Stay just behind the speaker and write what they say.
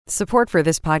Support for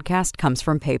this podcast comes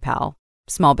from PayPal.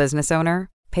 Small business owner?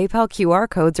 PayPal QR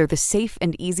codes are the safe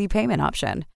and easy payment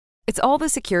option. It's all the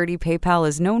security PayPal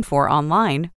is known for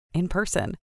online, in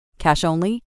person. Cash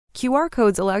only? QR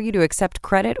codes allow you to accept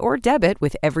credit or debit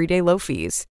with everyday low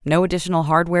fees. No additional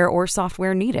hardware or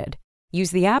software needed.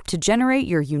 Use the app to generate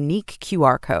your unique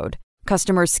QR code.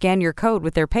 Customers scan your code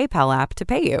with their PayPal app to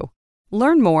pay you.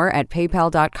 Learn more at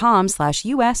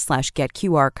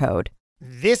paypal.com/us/getqrcode.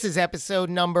 This is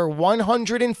episode number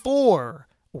 104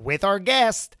 with our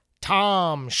guest,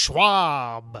 Tom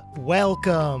Schwab.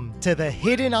 Welcome to the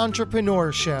Hidden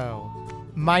Entrepreneur Show.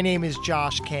 My name is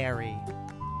Josh Carey.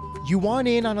 You want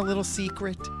in on a little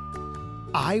secret?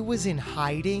 I was in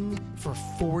hiding for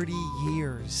 40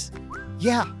 years.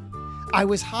 Yeah, I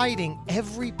was hiding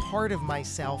every part of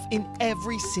myself in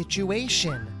every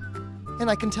situation.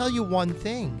 And I can tell you one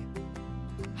thing,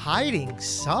 hiding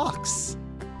sucks.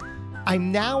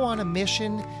 I'm now on a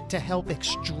mission to help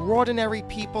extraordinary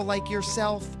people like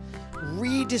yourself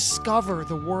rediscover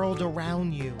the world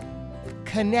around you,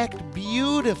 connect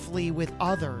beautifully with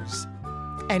others,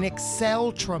 and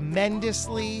excel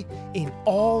tremendously in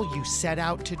all you set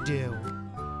out to do.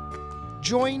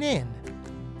 Join in.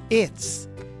 It's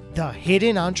the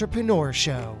Hidden Entrepreneur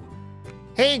Show.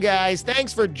 Hey guys,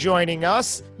 thanks for joining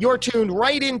us. You're tuned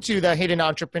right into the Hidden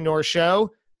Entrepreneur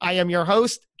Show. I am your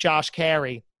host, Josh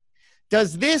Carey.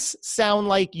 Does this sound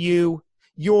like you?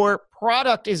 Your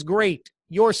product is great.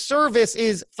 Your service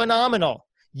is phenomenal.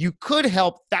 You could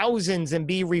help thousands and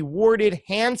be rewarded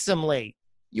handsomely.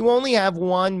 You only have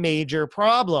one major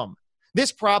problem.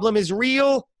 This problem is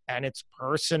real and it's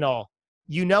personal.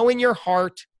 You know in your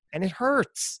heart, and it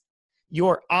hurts.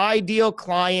 Your ideal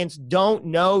clients don't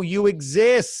know you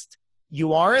exist.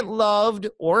 You aren't loved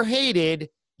or hated.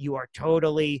 You are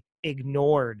totally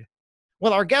ignored.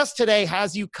 Well, our guest today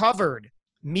has you covered.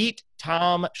 Meet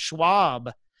Tom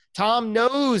Schwab. Tom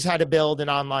knows how to build an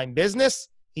online business.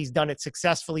 He's done it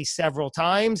successfully several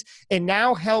times and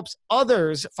now helps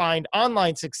others find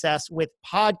online success with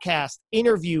podcast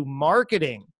interview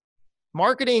marketing.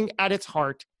 Marketing at its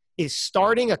heart is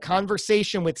starting a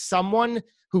conversation with someone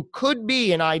who could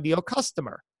be an ideal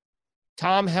customer.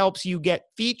 Tom helps you get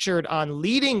featured on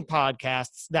leading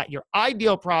podcasts that your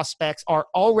ideal prospects are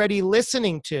already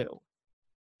listening to.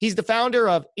 He's the founder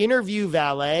of Interview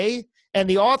Valet and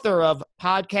the author of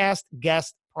Podcast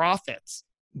Guest Profits.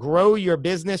 Grow your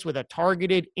business with a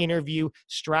targeted interview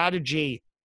strategy.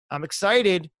 I'm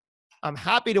excited. I'm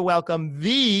happy to welcome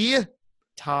the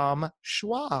Tom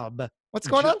Schwab. What's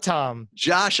going on, Tom?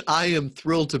 Josh, I am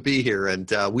thrilled to be here,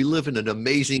 and we live in an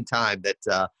amazing time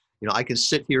that I can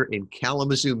sit here in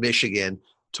Kalamazoo, Michigan,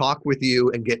 talk with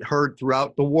you, and get heard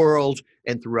throughout the world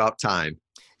and throughout time.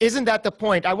 Isn't that the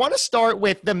point? I want to start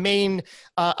with the main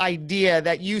idea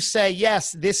that you say,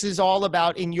 yes, this is all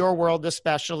about, in your world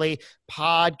especially,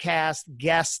 podcast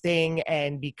guesting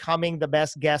and becoming the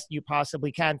best guest you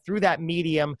possibly can through that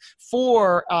medium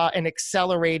for an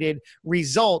accelerated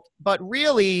result. But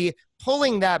really,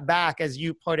 pulling that back, as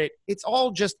you put it, it's all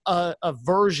just a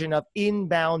version of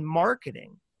inbound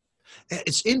marketing.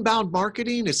 It's inbound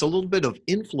marketing. It's a little bit of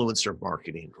influencer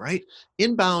marketing, right?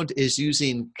 Inbound is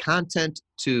using content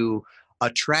to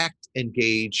attract,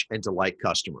 engage, and delight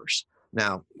customers.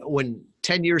 Now, when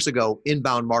 10 years ago,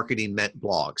 inbound marketing meant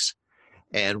blogs.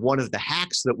 And one of the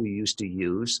hacks that we used to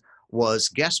use was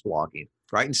guest blogging,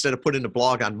 right? Instead of putting a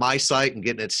blog on my site and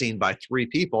getting it seen by 3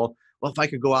 people, well, if I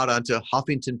could go out onto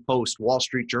Huffington Post, Wall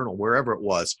Street Journal, wherever it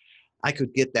was, I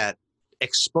could get that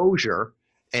exposure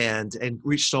and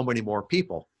reach so many more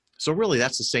people. So really,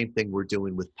 that's the same thing we're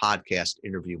doing with podcast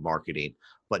interview marketing.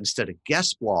 But instead of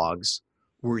guest blogs,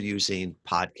 we're using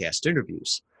podcast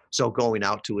interviews. So going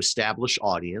out to establish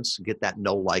audience, get that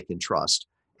know, like, and trust,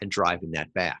 and driving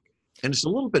that back. And it's a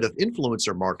little bit of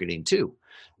influencer marketing too,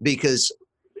 because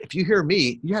if you hear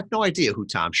me, you have no idea who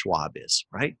Tom Schwab is,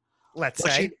 right? Let's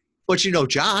say. But you know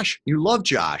Josh, you love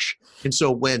Josh. And so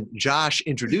when Josh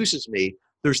introduces me,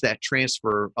 there's that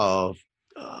transfer of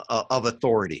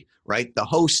authority, right? The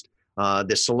host,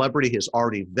 the celebrity has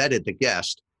already vetted the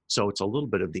guest. So it's a little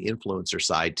bit of the influencer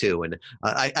side too. And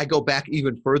I go back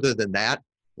even further than that.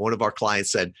 One of our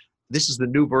clients said, this is the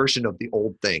new version of the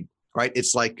old thing, right?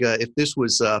 It's like if this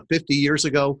was 50 years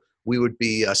ago, we would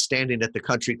be standing at the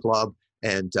country club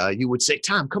and you would say,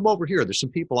 Tom, come over here. There's some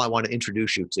people I want to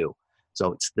introduce you to.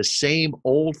 So it's the same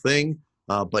old thing,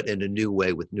 but in a new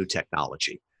way with new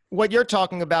technology. What you're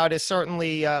talking about is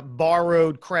certainly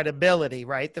borrowed credibility,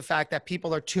 right? The fact that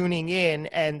people are tuning in,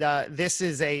 and this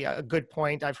is a good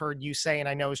point I've heard you say, and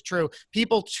I know is true.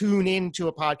 People tune into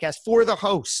a podcast for the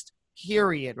host.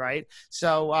 period, right?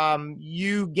 So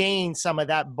you gain some of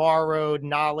that borrowed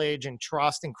knowledge and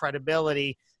trust and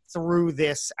credibility through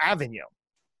this avenue.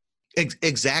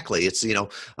 Exactly. It's,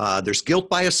 there's guilt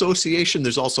by association.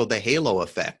 There's also the halo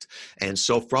effect. And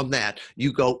so from that,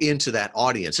 you go into that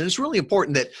audience. And it's really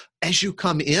important that as you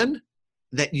come in,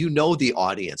 that you know the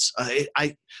audience.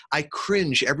 I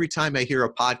cringe every time I hear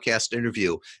a podcast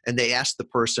interview and they ask the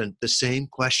person the same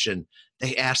question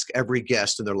they ask every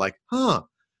guest, and they're like,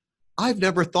 I've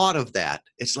never thought of that.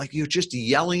 It's like you're just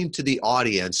yelling to the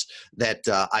audience that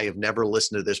I have never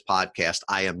listened to this podcast.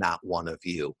 I am not one of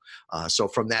you. So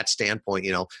from that standpoint,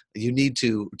 you need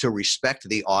to respect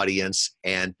the audience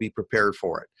and be prepared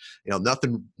for it.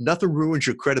 Nothing ruins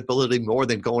your credibility more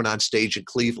than going on stage in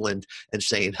Cleveland and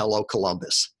saying, "Hello,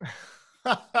 Columbus."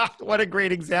 What a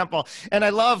great example. And I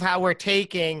love how we're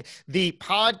taking the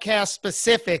podcast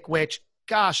specific, which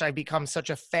gosh, I've become such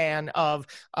a fan of.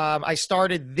 I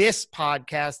started this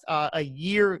podcast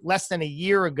less than a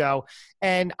year ago,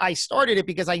 and I started it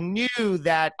because I knew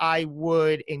that I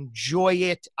would enjoy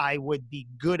it. I would be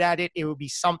good at it. It would be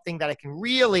something that I can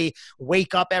really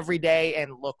wake up every day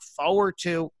and look forward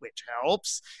to, which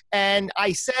helps. And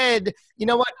I said, you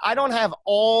know what? I don't have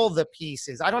all the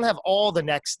pieces. I don't have all the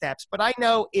next steps, but I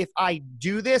know if I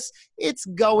do this, it's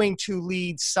going to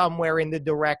lead somewhere in the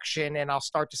direction, and I'll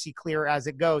start to see clearer as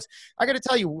it goes. I got to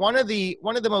tell you, one of the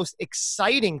most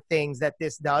exciting things that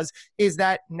this does is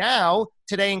that now,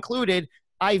 today included,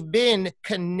 I've been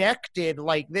connected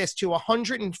like this to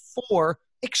 104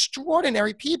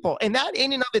 extraordinary people. And that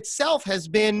in and of itself has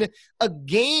been a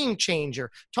game changer.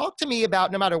 Talk to me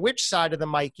about, no matter which side of the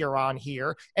mic you're on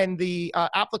here, and the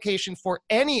application for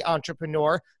any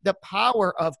entrepreneur, the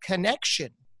power of connection.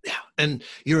 Yeah, and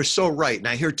you're so right. And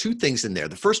I hear two things in there.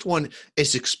 The first one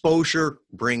is exposure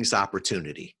brings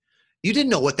opportunity. You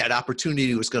didn't know what that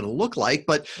opportunity was going to look like,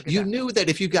 but you knew that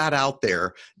if you got out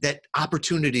there, that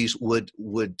opportunities would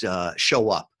show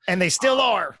up. And they still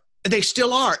are. They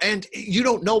still are. And you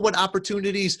don't know what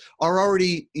opportunities are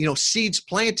already, seeds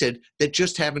planted that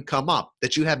just haven't come up,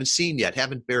 that you haven't seen yet,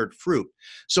 haven't bared fruit.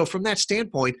 So from that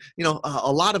standpoint,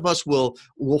 a lot of us will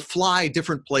fly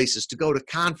different places to go to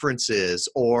conferences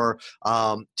or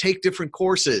take different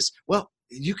courses. Well,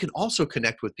 you can also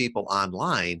connect with people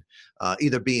online,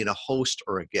 either being a host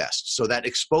or a guest. So that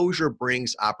exposure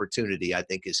brings opportunity, I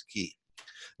think, is key.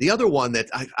 The other one that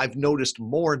I've noticed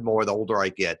more and more the older I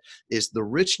get is the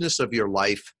richness of your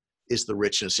life is the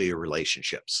richness of your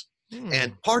relationships.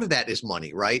 And part of that is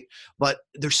money, right? But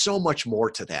there's so much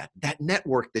more to that. That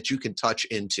network that you can touch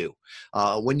into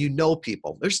when you know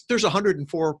people. There's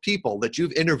 104 people that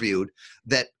you've interviewed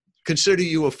that consider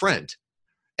you a friend.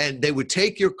 And they would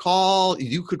take your call.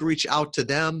 You could reach out to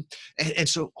them. And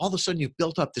so all of a sudden you've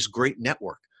built up this great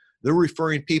network. They're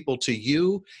referring people to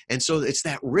you. And so it's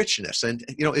that richness. And,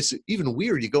 it's even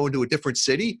weird. You go into a different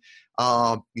city,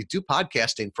 you do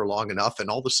podcasting for long enough, and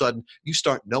all of a sudden you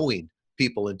start knowing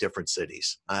people in different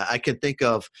cities. I can think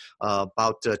of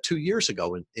about 2 years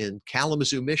ago in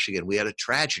Kalamazoo, Michigan, we had a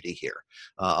tragedy here.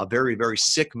 A very, very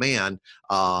sick man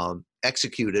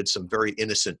executed some very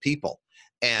innocent people.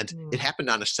 And it happened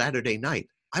on a Saturday night.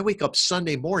 I wake up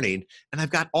Sunday morning and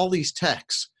I've got all these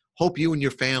texts. Hope you and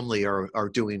your family are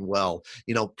doing well,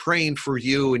 praying for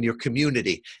you and your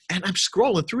community. And I'm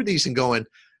scrolling through these and going,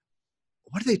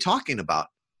 what are they talking about?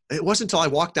 It wasn't until I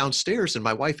walked downstairs and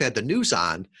my wife had the news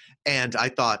on, and I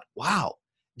thought, wow,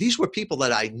 these were people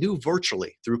that I knew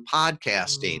virtually through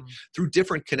podcasting, through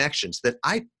different connections that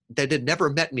had never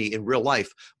met me in real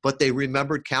life, but they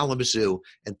remembered Kalamazoo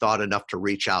and thought enough to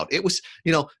reach out. It was,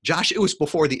 Josh, it was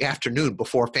before the afternoon,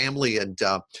 before family and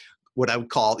what I would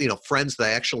call, friends that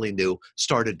I actually knew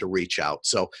started to reach out.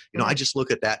 So, I just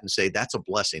look at that and say, that's a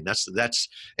blessing. That's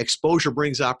exposure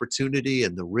brings opportunity,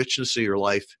 and the richness of your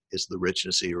life is the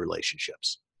richness of your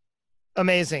relationships.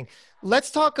 Amazing.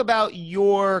 Let's talk about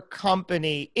your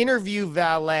company, Interview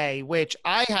Valet, which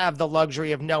I have the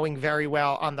luxury of knowing very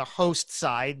well on the host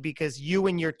side, because you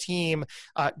and your team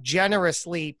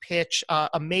generously pitch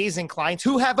amazing clients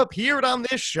who have appeared on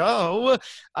this show.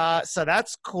 So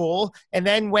that's cool. And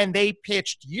then when they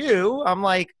pitched you, I'm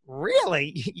like,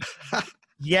 really?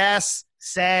 Yes.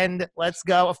 Send, let's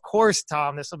go. Of course,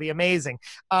 Tom, this will be amazing.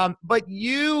 But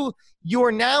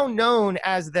you're now known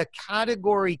as the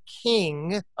category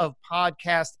king of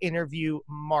podcast interview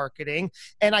marketing.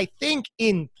 And I think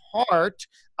in part,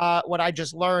 what I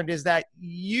just learned is that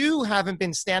you haven't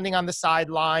been standing on the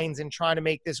sidelines and trying to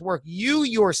make this work. You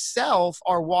yourself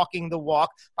are walking the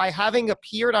walk by having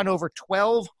appeared on over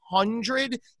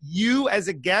 1,200. You as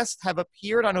a guest have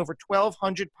appeared on over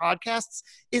 1,200 podcasts.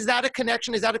 Is that a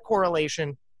connection? Is that a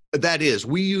correlation? That is,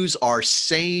 we use our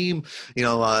same,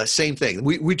 same thing.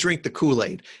 We drink the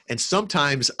Kool-Aid. And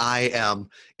sometimes I am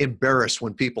embarrassed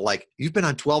when people like, you've been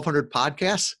on 1,200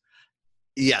 podcasts?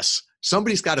 Yes.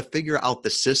 Somebody's got to figure out the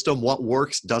system, what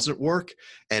works, doesn't work.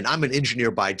 And I'm an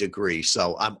engineer by degree.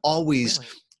 So I'm always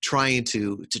trying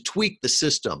to tweak the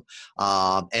system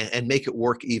and make it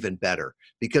work even better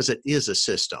because it is a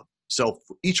system. So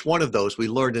for each one of those, we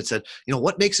learned and said,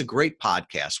 what makes a great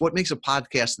podcast? What makes a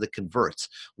podcast that converts?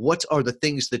 What are the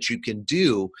things that you can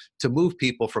do to move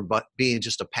people from being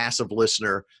just a passive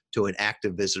listener to an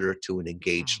active visitor to an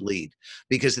engaged lead?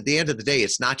 Because at the end of the day,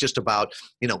 it's not just about,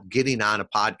 getting on a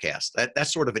podcast.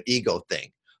 That's sort of an ego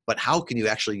thing. But how can you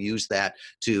actually use that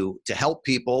to help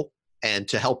people and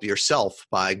to help yourself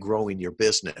by growing your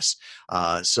business?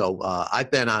 So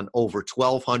I've been on over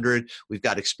 1,200. We've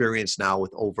got experience now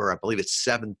with over, I believe it's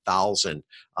 7,000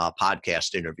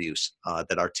 podcast interviews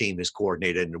that our team has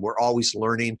coordinated. And we're always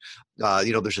learning.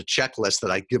 There's a checklist that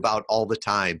I give out all the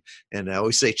time. And I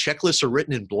always say checklists are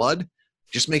written in blood.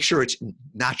 Just make sure it's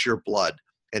not your blood.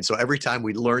 And so every time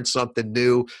we learn something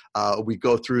new, we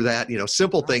go through that,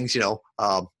 simple things,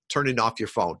 turning off your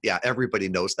phone. Yeah, everybody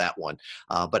knows that one.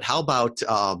 But how about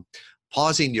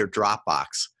pausing your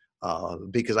Dropbox?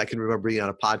 Because I can remember being on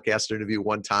a podcast interview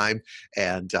one time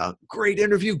and great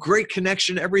interview, great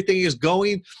connection, everything is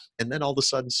going. And then all of a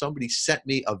sudden somebody sent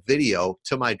me a video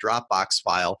to my Dropbox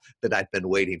file that I'd been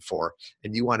waiting for.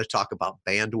 And you want to talk about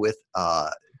bandwidth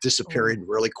disappearing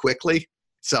really quickly?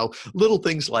 So little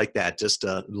things like that, just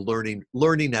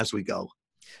learning as we go.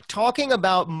 Talking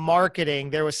about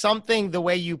marketing, there was something, the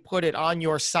way you put it on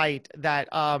your site that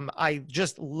I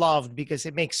just loved because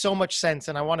it makes so much sense.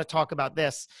 And I want to talk about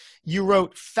this. You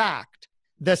wrote, fact,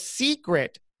 the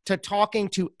secret to talking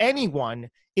to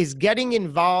anyone is getting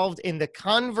involved in the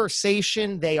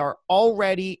conversation they are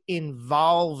already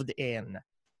involved in.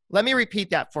 Let me repeat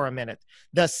that for a minute.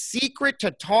 The secret to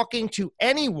talking to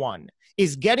anyone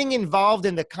is getting involved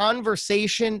in the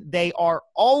conversation they are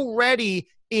already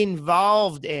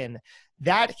involved in.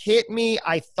 That hit me.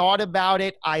 I thought about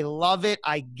it. I love it.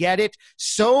 I get it.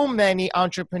 So many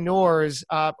entrepreneurs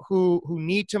who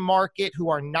need to market, who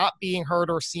are not being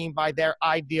heard or seen by their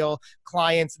ideal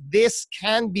clients. This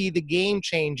can be the game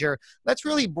changer. Let's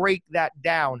really break that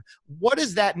down. What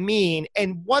does that mean?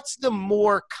 And what's the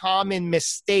more common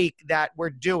mistake that we're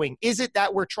doing? Is it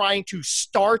that we're trying to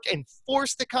start and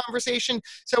force the conversation?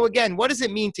 So again, what does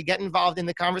it mean to get involved in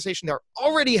the conversation they're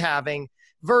already having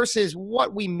versus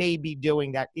what we may be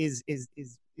doing that is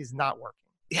not working?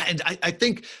 Yeah, and I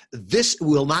think this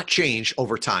will not change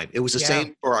over time. It was the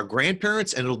same for our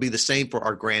grandparents, and it'll be the same for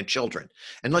our grandchildren.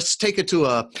 And let's take it to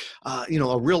a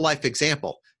real life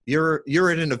example. You're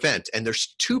at an event, and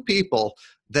there's two people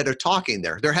that are talking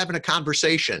there. They're having a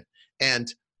conversation,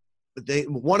 and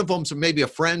one of them's maybe a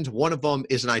friend, one of them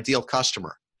is an ideal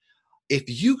customer. If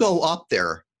you go up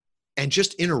there and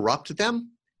just interrupt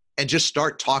them and just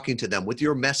start talking to them with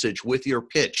your message, with your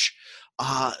pitch,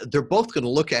 they're both going to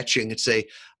look at you and say,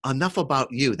 enough about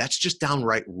you. That's just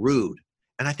downright rude.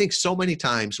 And I think so many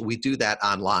times we do that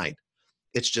online.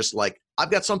 It's just like,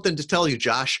 I've got something to tell you,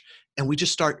 Josh. And we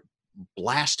just start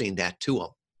blasting that to them.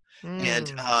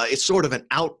 And it's sort of an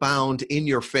outbound, in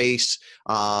your face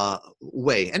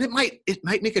way. And it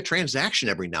might make a transaction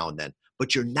every now and then,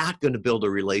 but you're not going to build a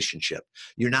relationship.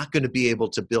 You're not going to be able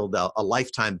to build a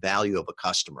lifetime value of a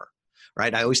customer,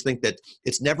 right? I always think that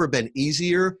it's never been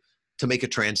easier to make a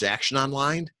transaction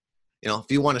online. If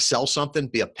you want to sell something,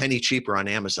 be a penny cheaper on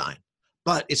Amazon.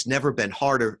 But it's never been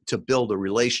harder to build a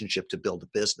relationship, to build a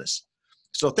business.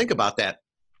 So think about that.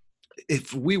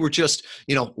 If we were just,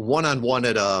 one-on-one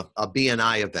at a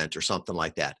BNI event or something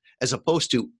like that, as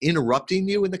opposed to interrupting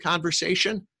you in the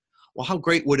conversation, well, how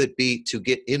great would it be to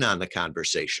get in on the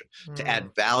conversation, to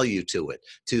add value to it,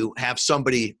 to have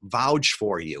somebody vouch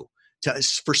for you,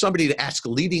 for somebody to ask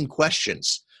leading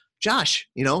questions. Josh,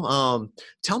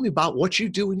 tell me about what you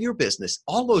do in your business.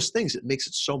 All those things, it makes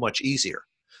it so much easier.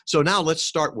 So now let's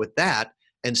start with that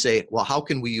and say, well, how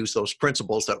can we use those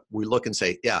principles that we look and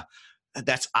say, yeah,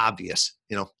 that's obvious.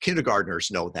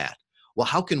 Kindergartners know that. Well,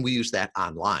 how can we use that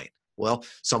online? Well,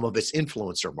 some of it's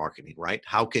influencer marketing, right?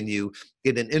 How can you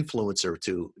get an influencer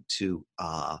to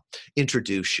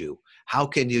introduce you? How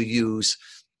can you use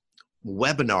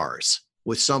webinars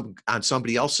on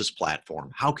somebody else's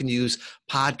platform? How can you use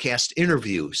podcast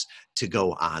interviews to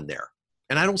go on there?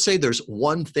 And I don't say there's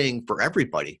one thing for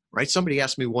everybody, right? Somebody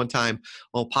asked me one time,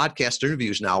 well, podcast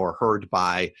interviews now are heard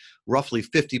by roughly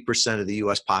 50% of the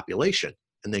US population.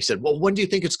 And they said, well, when do you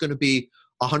think it's going to be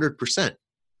 100%?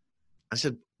 I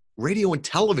said, Radio and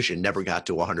television never got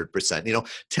to 100%.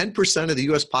 10% of the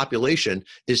US population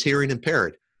is hearing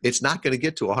impaired. It's not going to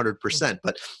get to 100%,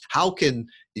 but how can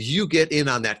you get in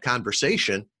on that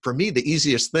conversation? For me, the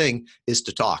easiest thing is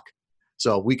to talk.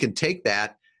 So we can take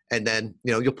that and then,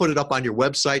 you'll put it up on your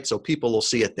website so people will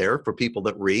see it there. For people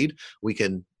that read,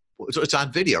 so it's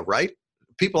on video, right?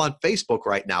 People on Facebook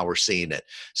right now are seeing it.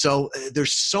 So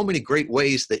there's so many great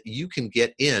ways that you can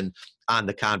get in on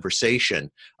the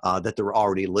conversation that they're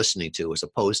already listening to, as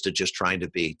opposed to just trying to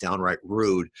be downright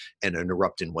rude and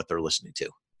interrupting what they're listening to.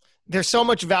 There's so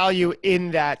much value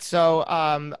in that. So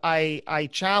I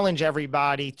challenge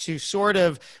everybody to sort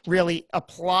of really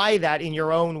apply that in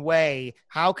your own way.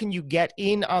 How can you get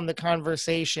in on the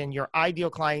conversation your ideal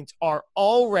clients are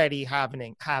already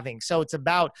having? So it's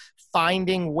about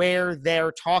finding where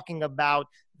they're talking about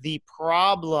the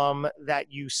problem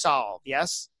that you solve.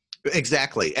 Yes?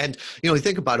 Exactly. And, you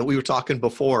think about it, we were talking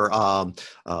before,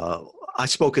 I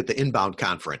spoke at the Inbound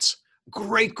conference.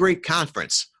 Great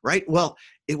conference, right? Well,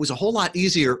 it was a whole lot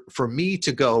easier for me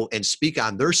to go and speak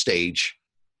on their stage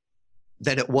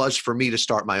than it was for me to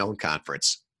start my own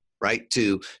conference, right?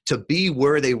 To be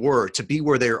where they were, to be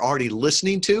where they're already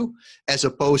listening to, as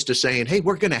opposed to saying, hey,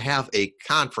 we're going to have a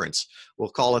conference. We'll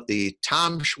call it the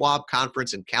Tom Schwab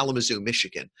Conference in Kalamazoo,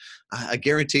 Michigan. I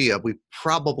guarantee you, we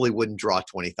probably wouldn't draw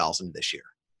 20,000 this year.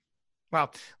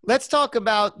 Well, let's talk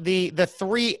about the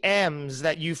 3 M's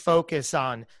that you focus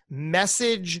on: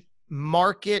 message,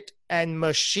 market, and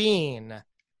machine.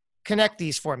 Connect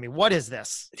these for me. What is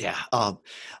this? Yeah.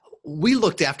 We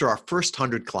looked after our first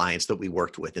 100 clients that we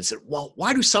worked with and said, well,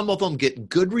 why do some of them get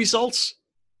good results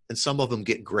and some of them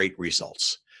get great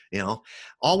results?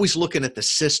 Always looking at the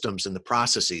systems and the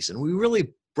processes. And we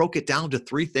really broke it down to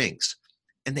 3 things,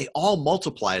 and they all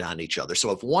multiplied on each other.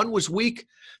 So if one was weak,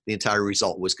 the entire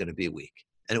result was going to be weak.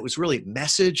 And it was really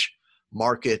message,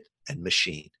 market, and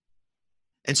machine.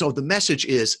 And so the message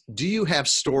is, do you have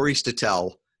stories to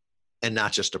tell and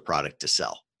not just a product to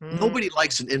sell? Nobody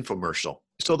likes an infomercial.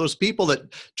 So those people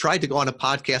that tried to go on a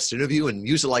podcast interview and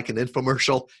use it like an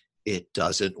infomercial, it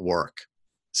doesn't work.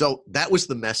 So that was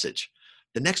the message.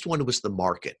 The next one was the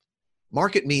market.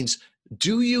 Market means,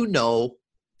 do you know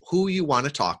who you want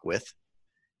to talk with,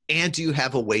 and do you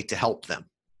have a way to help them?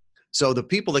 So the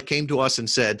people that came to us and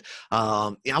said,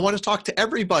 I want to talk to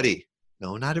everybody.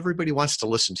 No, not everybody wants to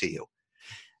listen to you.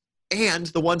 And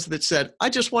the ones that said, I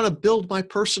just want to build my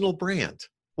personal brand.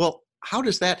 Well, how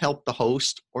does that help the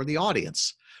host or the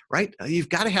audience, right? You've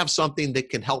got to have something that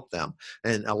can help them.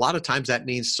 And a lot of times that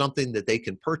means something that they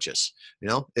can purchase.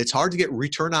 It's hard to get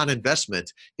return on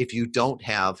investment if you don't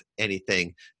have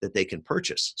anything that they can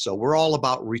purchase. So we're all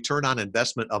about return on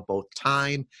investment of both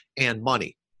time and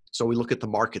money. So we look at the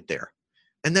market there.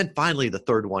 And then finally, the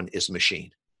third one is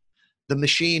machine. The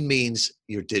machine means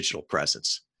your digital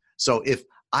presence. So if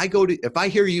I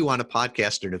hear you on a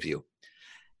podcast interview,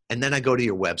 and then I go to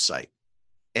your website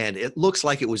and it looks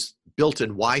like it was built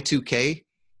in Y2K,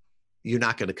 you're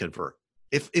not going to convert.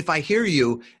 If I hear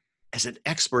you as an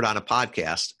expert on a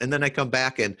podcast, and then I come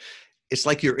back and it's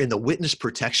like you're in the witness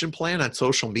protection plan on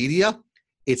social media,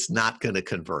 it's not going to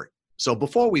convert. So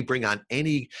before we bring on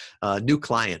any new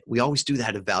client, we always do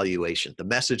that evaluation: the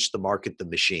message, the market, the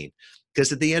machine.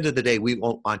 Because at the end of the day, we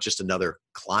won't want just another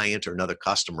client or another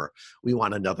customer. We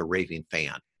want another raving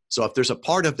fan. So if there's a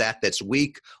part of that that's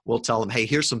weak, we'll tell them, hey,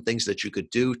 here's some things that you could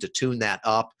do to tune that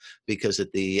up, because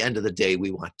at the end of the day, we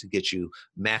want to get you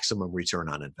maximum return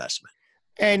on investment.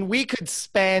 And we could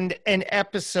spend an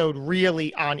episode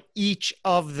really on each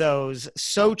of those.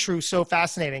 So true, so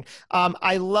fascinating.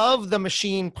 I love the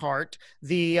machine part,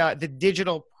 the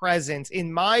digital presence.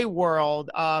 In my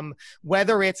world,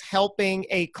 whether it's helping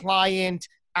a client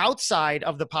outside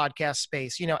of the podcast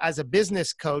space, as a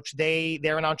business coach,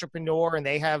 they're an entrepreneur and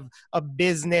they have a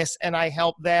business and I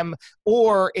help them,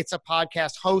 or it's a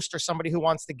podcast host or somebody who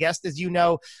wants to guest, as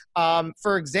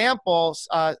for example,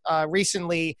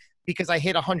 recently, because I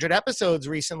hit 100 episodes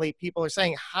recently, people are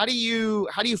saying, how do you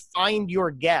find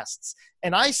your guests?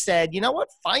 And I said, you know what?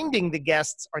 Finding the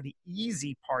guests are the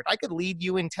easy part. I could lead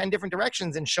you in 10 different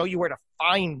directions and show you where to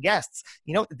find guests.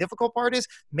 You know what the difficult part is?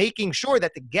 Making sure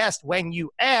that the guest, when you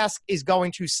ask, is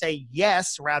going to say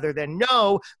yes rather than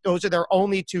no. Those are their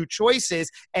only 2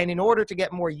 choices. And in order to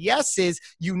get more yeses,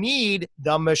 you need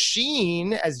the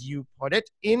machine, as you put it,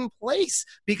 in place,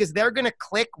 because they're going to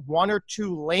click 1 or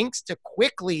 2 links to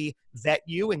quickly vet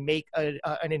you and make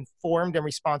an informed and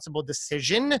responsible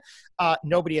decision.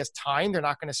 Nobody has time. They're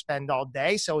not going to spend all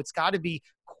day. So it's got to be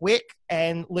quick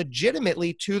and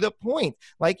legitimately to the point.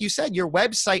 Like you said, your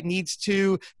website needs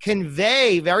to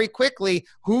convey very quickly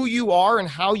who you are and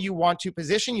how you want to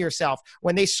position yourself.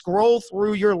 When they scroll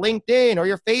through your LinkedIn or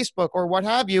your Facebook or what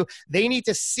have you, they need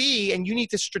to see, and you need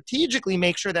to strategically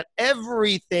make sure that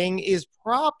everything is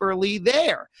properly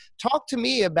there. Talk to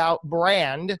me about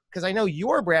brand, because I know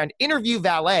your brand, Interview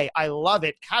Valet. I love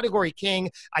it. Category King.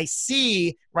 I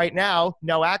see right now,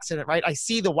 no accident, right? I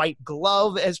see the white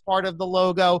glove as part of the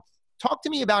logo. Talk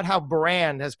to me about how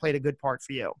brand has played a good part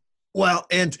for you. Well,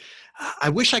 and I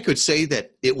wish I could say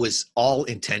that it was all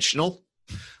intentional.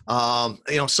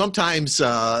 Sometimes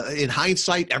in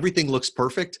hindsight, everything looks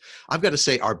perfect. I've got to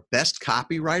say our best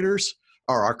copywriters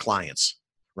are our clients,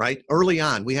 right? Early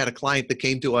on, we had a client that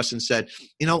came to us and said,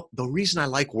 the reason I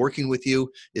like working with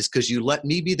you is because you let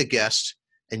me be the guest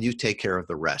and you take care of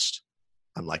the rest.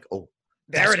 I'm like, oh,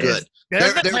 there it is.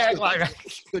 There's the tagline.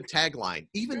 Good tagline.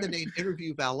 Even the name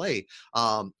Interview Valet,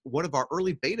 one of our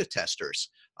early beta testers,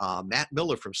 Matt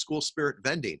Miller from School Spirit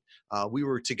Vending, we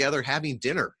were together having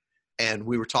dinner and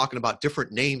we were talking about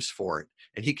different names for it.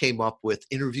 And he came up with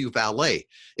Interview Valet.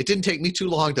 It didn't take me too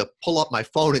long to pull up my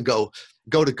phone and go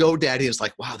to GoDaddy. And it's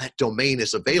like, wow, that domain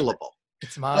is available.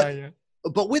 It's mine.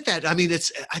 But with that, I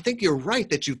think you're right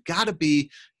that you've got to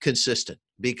be consistent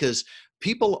because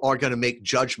people are going to make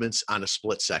judgments on a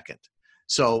split second.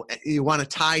 So you want to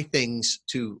tie things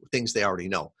to things they already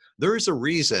know. There is a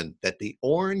reason that the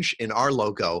orange in our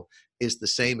logo is the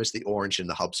same as the orange in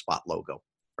the HubSpot logo,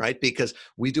 right? Because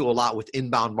we do a lot with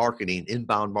inbound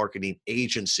marketing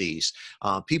agencies,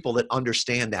 people that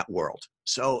understand that world.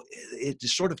 So it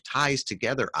just sort of ties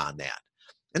together on that.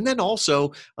 And then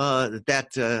also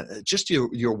just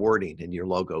your wording and your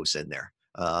logos in there.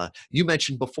 You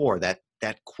mentioned before that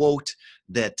quote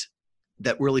that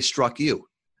really struck you.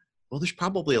 Well, there's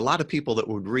probably a lot of people that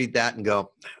would read that and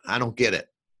go, I don't get it.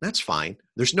 That's fine.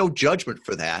 There's no judgment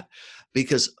for that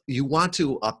because you want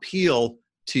to appeal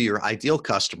to your ideal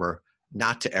customer,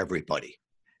 not to everybody.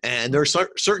 And there are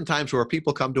certain times where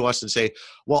people come to us and say,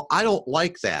 well, I don't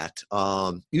like that.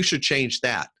 You should change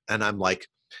that. And I'm like,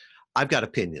 I've got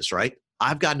opinions, right?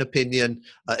 I've got an opinion.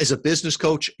 As a business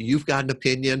coach, you've got an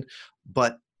opinion,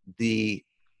 but the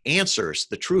answers,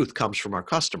 the truth comes from our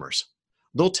customers.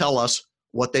 They'll tell us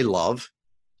what they love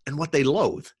and what they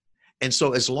loathe. And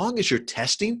so as long as you're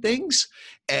testing things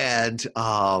and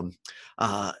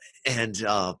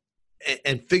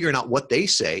figuring out what they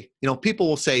say, people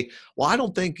will say, well, I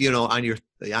don't think, on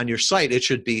your site, it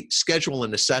should be schedule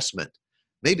an assessment.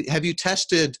 Maybe, have you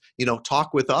tested,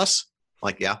 Talk With Us?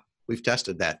 Like, yeah, we've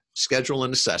tested that. Schedule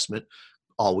an assessment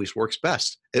always works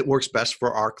best. It works best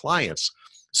for our clients.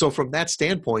 So from that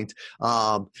standpoint,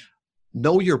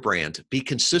 know your brand, be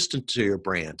consistent to your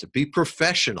brand, be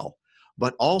professional,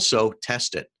 but also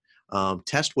test it.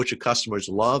 Test what your customers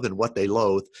love and what they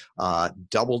loathe.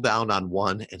 Double down on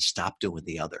one and stop doing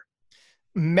the other.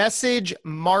 Message,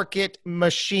 market,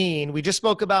 machine. We just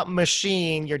spoke about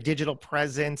machine, your digital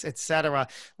presence, etc.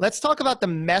 Let's talk about the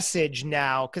message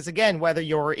now. Because again, whether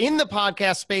you're in the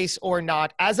podcast space or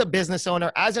not, as a business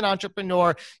owner, as an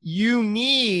entrepreneur, you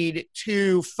need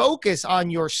to focus on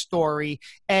your story.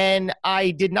 And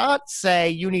I did not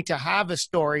say you need to have a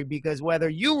story because whether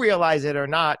you realize it or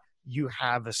not, you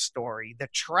have a story. The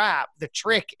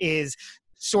trick is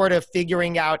sort of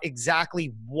figuring out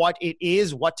exactly what it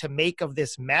is, what to make of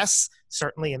this mess.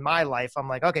 Certainly in my life, I'm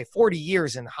like, okay, 40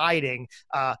 years in hiding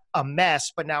a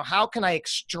mess, but now how can I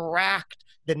extract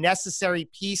the necessary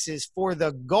pieces for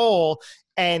the goal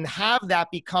and have that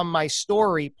become my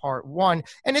story, part one?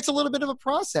 And it's a little bit of a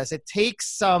process. It takes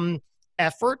some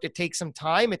effort. It takes some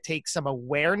time. It takes some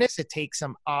awareness. It takes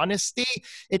some honesty.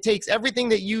 It takes everything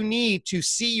that you need to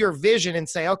see your vision and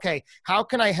say, okay, how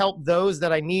can I help those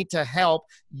that I need to help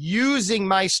using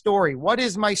my story? What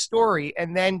is my story?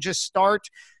 And then just start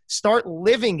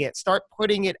living it, start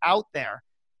putting it out there.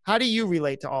 How do you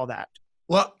relate to all that?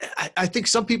 Well, I think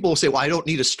some people will say, well, I don't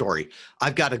need a story.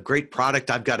 I've got a great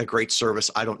product. I've got a great service.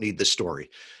 I don't need the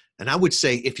story. And I would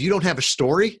say, if you don't have a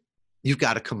story, you've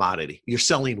got a commodity. You're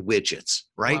selling widgets,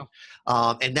 right?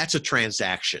 Wow. And that's a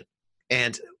transaction.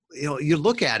 And you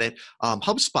look at it,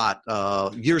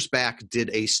 HubSpot years back did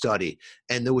a study,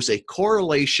 and there was a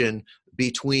correlation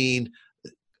between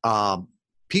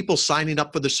people signing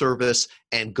up for the service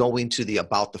and going to the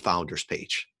About the Founders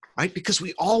page, right? Because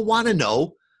we all want to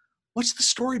know, what's the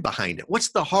story behind it? What's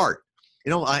the heart?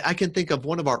 I can think of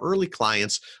one of our early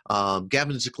clients,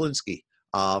 Gavin Zaklinski,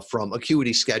 from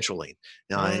Acuity Scheduling.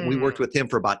 We worked with him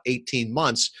for about 18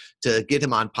 months to get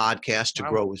him on podcast to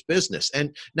grow his business.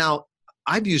 And now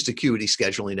I've used Acuity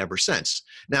scheduling ever since.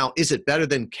 Now, is it better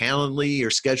than Calendly or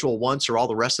Schedule Once or all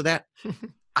the rest of that?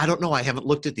 I don't know. I haven't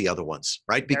looked at the other ones,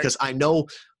 right? Because I know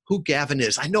who Gavin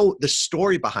is. I know the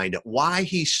story behind it, why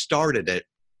he started it,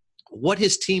 what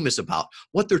his team is about,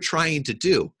 what they're trying to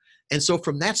do. And so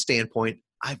from that standpoint,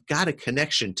 I've got a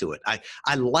connection to it.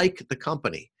 I like the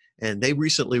company. And they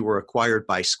recently were acquired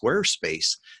by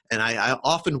Squarespace. And I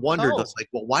often wondered, I was like,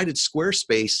 well, why did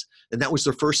Squarespace, and that was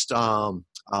their first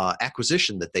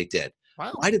acquisition that they did.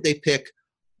 Wow. Why did they pick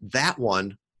that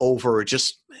one over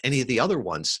just any of the other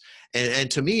ones? And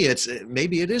to me,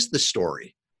 maybe it is the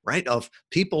story, right? Of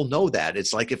people know that.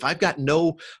 It's like, if I've got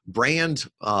no brand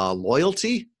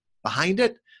loyalty behind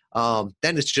it,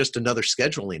 then it's just another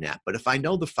scheduling app. But if I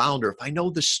know the founder, if I know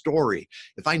the story,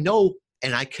 if I know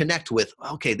and I connect with,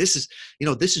 okay, this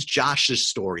is Josh's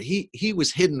story. He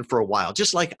was hidden for a while,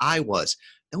 just like I was.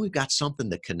 Then we've got something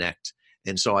to connect.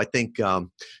 And so I think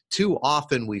too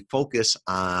often we focus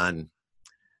on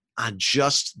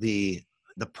just the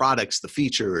products, the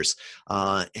features,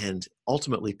 and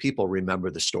ultimately people remember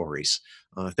the stories.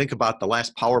 Think about the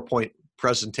last PowerPoint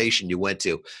presentation you went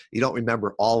to. You don't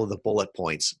remember all of the bullet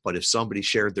points, but if somebody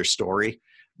shared their story,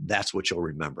 that's what you'll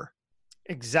remember.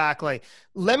 Exactly.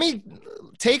 Let me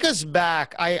take us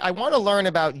back. I want to learn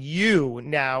about you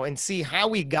now and see how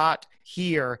we got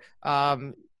here,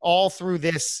 all through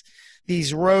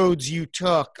these roads you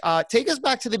took. Take us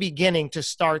back to the beginning to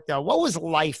start, though. What was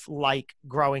life like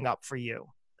growing up for you?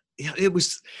 Yeah, it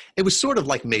was sort of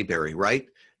like Mayberry, right?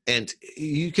 And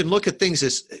you can look at things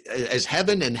as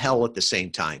heaven and hell at the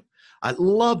same time. I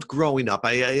loved growing up.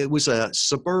 It was a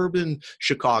suburban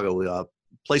Chicago, a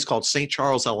place called St.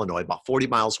 Charles, Illinois, about 40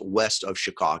 miles west of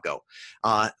Chicago.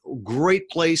 Great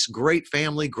place, great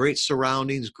family, great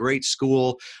surroundings, great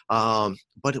school,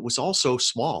 but it was also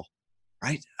small,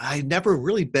 right? I had never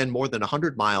really been more than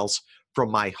 100 miles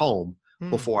from my home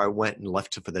before I went and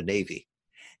left for the Navy.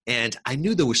 And I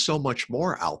knew there was so much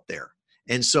more out there.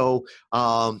 And so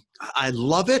I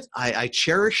love it. I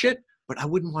cherish it, but I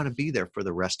wouldn't want to be there for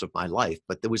the rest of my life.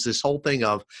 But there was this whole thing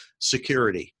of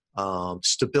security,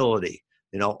 stability.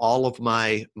 All of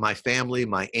my family,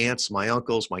 my aunts, my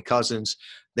uncles, my cousins,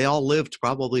 they all lived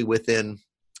probably within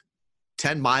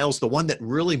 10 miles. The one that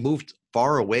really moved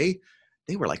far away,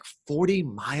 they were like 40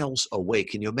 miles away.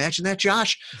 Can you imagine that,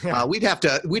 Josh? Yeah. We'd have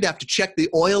to check the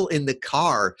oil in the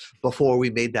car before we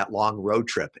made that long road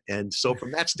trip. And so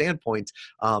from that standpoint,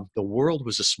 the world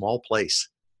was a small place.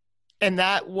 And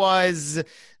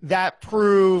that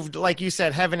proved, like you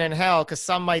said, heaven and hell, because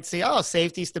some might say, oh,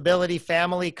 safety, stability,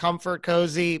 family, comfort,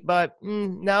 cozy. But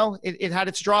no, it had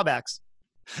its drawbacks.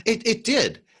 It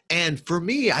did. And for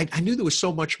me, I knew there was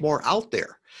so much more out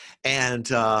there.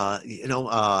 And,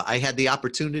 I had the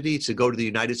opportunity to go to the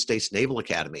United States Naval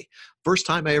Academy. First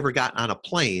time I ever got on a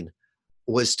plane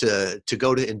was to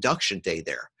go to induction day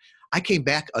there. I came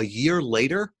back a year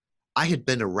later. I had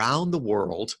been around the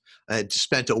world. I had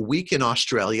spent a week in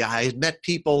Australia. I had met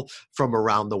people from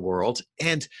around the world,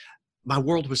 and my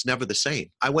world was never the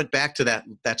same. I went back to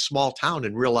that small town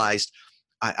and realized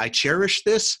I cherish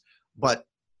this, but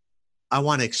I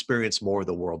want to experience more of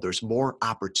the world. There's more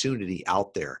opportunity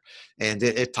out there. And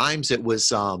at times it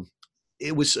was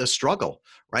a struggle,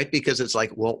 right? Because it's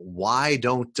like, well, why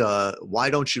don't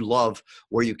you love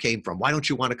where you came from? Why don't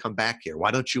you want to come back here?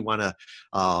 Why don't you want to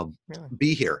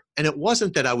be here? And it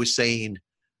wasn't that I was saying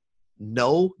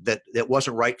no, that it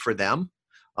wasn't right for them.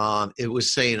 It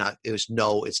was saying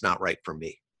no, it's not right for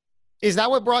me. Is that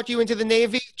what brought you into the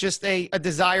Navy? Just a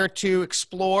desire to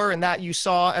explore, and that you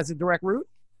saw as a direct route?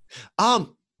 I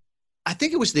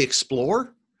think it was the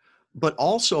explore, but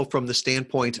also from the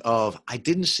standpoint of I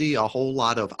didn't see a whole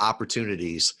lot of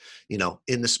opportunities,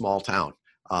 in the small town.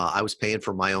 I was paying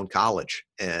for my own college,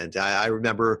 and I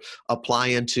remember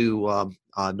applying to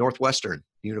Northwestern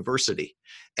University,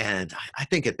 and I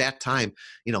think at that time,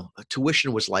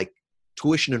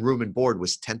 tuition and room and board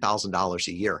was $10,000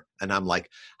 a year, and I'm like,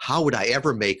 how would I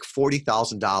ever make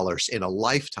 $40,000 in a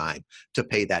lifetime to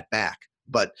pay that back?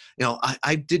 But,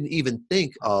 I didn't even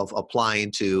think of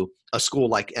applying to a school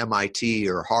like MIT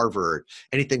or Harvard,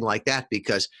 anything like that,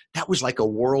 because that was like a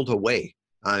world away.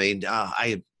 I mean,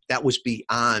 that was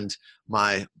beyond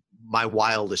my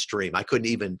wildest dream. I couldn't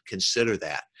even consider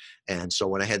that. And so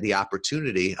when I had the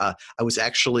opportunity, I was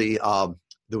actually,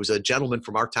 there was a gentleman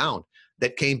from our town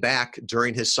that came back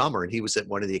during his summer, and he was at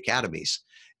one of the academies.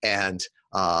 And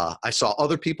I saw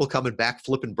other people coming back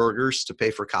flipping burgers to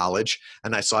pay for college,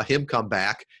 and I saw him come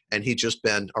back, and he'd just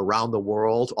been around the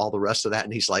world, all the rest of that,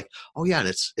 and he's like, "Oh yeah, and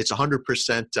it's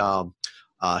 100%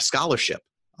 scholarship.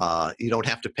 You don't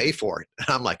have to pay for it." And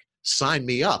I'm like, sign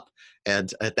me up.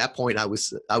 And at that point, I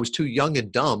was too young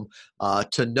and dumb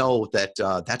to know that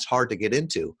that's hard to get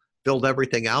into. Filled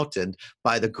everything out, and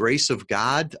by the grace of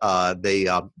God, they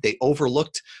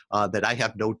overlooked that I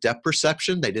have no depth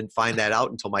perception. They didn't find that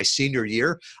out until my senior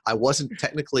year. I wasn't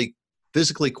technically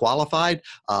physically qualified,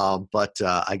 but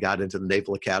I got into the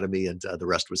Naval Academy, and the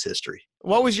rest was history.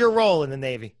 What was your role in the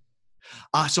Navy?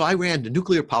 So I ran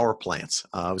nuclear power plants.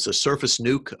 I was a surface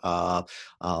nuke.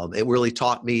 It really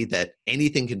taught me that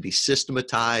anything can be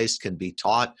systematized, can be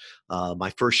taught.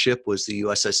 My first ship was the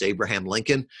USS Abraham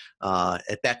Lincoln.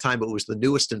 At that time, it was the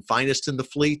newest and finest in the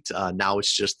fleet. Now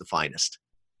it's just the finest.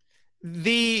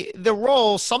 The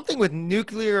role, something with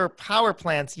nuclear power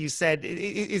plants, you said,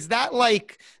 is that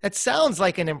that sounds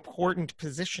like an important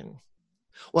position?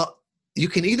 Well, you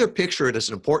can either picture it as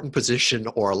an important position,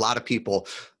 or a lot of people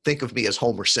think of me as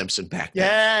Homer Simpson back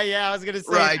then. Yeah, I was going to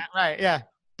say Right. that. Right, yeah.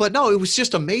 But no, it was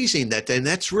just amazing and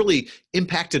that's really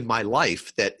impacted my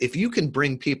life, that if you can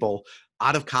bring people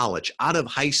out of college, out of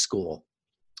high school,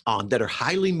 that are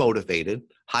highly motivated,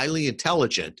 highly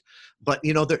intelligent, but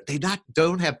they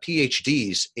don't have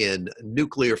PhDs in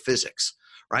nuclear physics,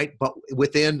 right? But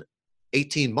within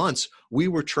 18 months, we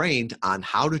were trained on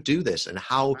how to do this and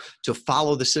how to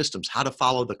follow the systems, how to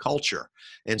follow the culture.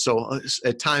 And so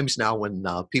at times now when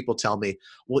people tell me,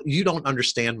 well, you don't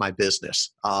understand my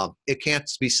business. It can't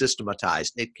be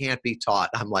systematized. It can't be taught.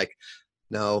 I'm like,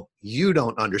 no, you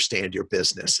don't understand your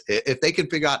business. If they can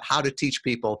figure out how to teach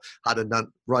people how to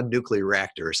run nuclear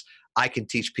reactors, I can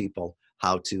teach people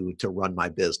how to run my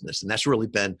business. And that's really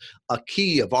been a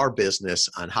key of our business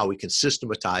on how we can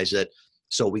systematize it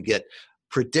so we get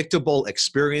predictable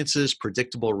experiences,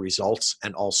 predictable results,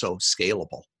 and also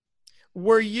scalable.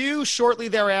 Were you shortly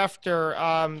thereafter,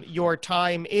 your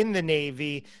time in the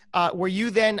Navy, were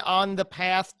you then on the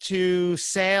path to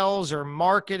sales or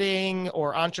marketing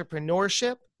or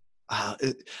entrepreneurship?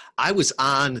 I was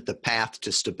on the path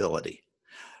to stability,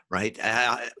 right?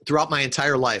 Throughout my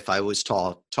entire life, I was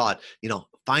taught,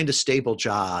 find a stable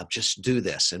job, just do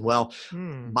this. And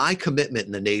my commitment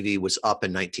in the Navy was up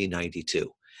in 1992.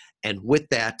 And with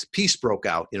that, peace broke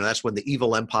out. That's when the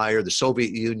evil empire, the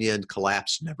Soviet Union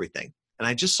collapsed and everything. And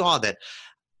I just saw that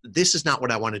this is not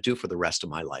what I want to do for the rest of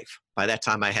my life. By that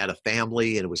time, I had a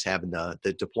family, and it was having the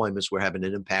deployments were having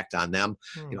an impact on them.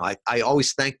 I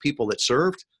always thank people that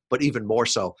served, but even more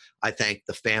so, I thank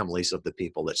the families of the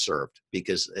people that served,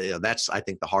 because that's, I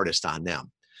think, the hardest on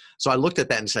them. So I looked at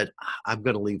that and said, I'm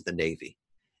going to leave the Navy.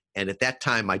 And at that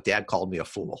time, my dad called me a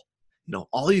fool.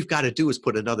 All you've got to do is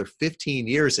put another 15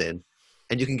 years in,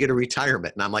 and you can get a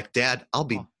retirement. And I'm like, Dad, I'll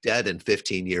be dead in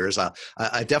 15 years. I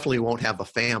definitely won't have a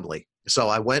family. So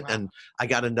I went and I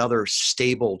got another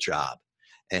stable job.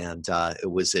 And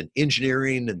it was in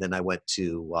engineering. And then I went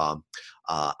to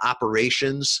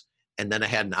operations. And then I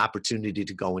had an opportunity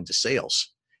to go into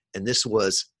sales. And this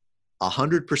was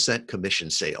 100% commission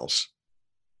sales.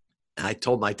 And I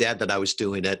told my dad that I was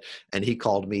doing it. And he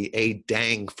called me a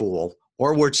dang fool,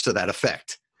 or words to that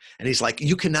effect. And he's like,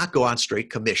 you cannot go on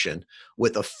straight commission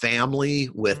with a family,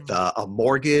 with a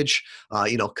mortgage.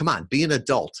 Come on, be an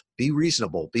adult, be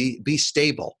reasonable, be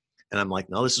stable. And I'm like,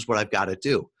 no, this is what I've got to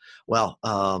do. Well,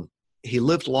 he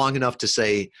lived long enough to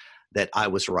say that I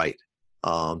was right,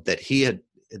 that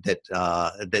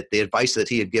the advice that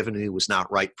he had given me was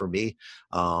not right for me,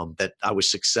 that I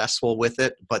was successful with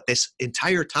it. But this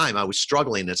entire time I was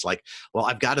struggling. It's like, well,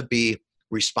 I've got to be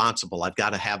responsible. I've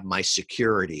got to have my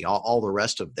security, all the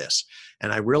rest of this.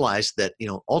 And I realized that,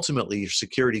 ultimately your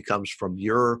security comes from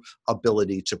your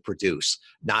ability to produce,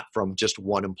 not from just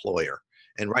one employer.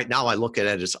 And right now I look at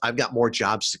it as I've got more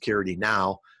job security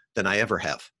now than I ever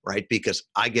have, right? Because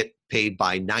I get paid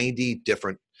by 90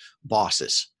 different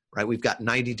bosses, right? We've got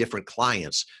 90 different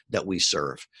clients that we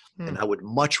serve. And I would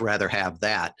much rather have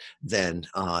that than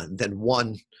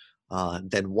one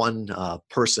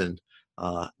person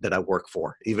that I work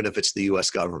for, even if it's the U.S.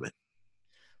 government.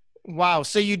 Wow.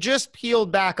 So you just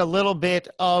peeled back a little bit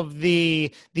of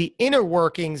the inner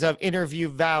workings of Interview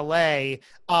Valet.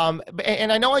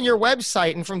 And I know on your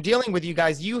website and from dealing with you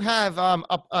guys, you have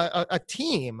a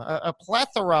team, a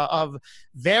plethora of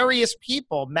various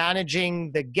people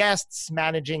managing the guests,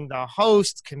 managing the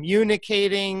host,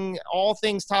 communicating, all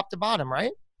things top to bottom,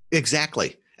 right?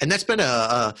 Exactly. And that's been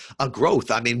a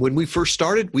growth. I mean, when we first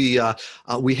started, we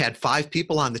had 5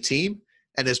 people on the team.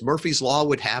 And as Murphy's Law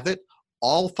would have it,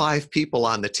 all 5 people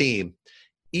on the team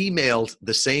emailed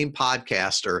the same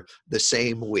podcaster the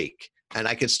same week. And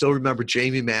I can still remember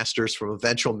Jamie Masters from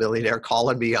Eventual Millionaire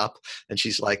calling me up. And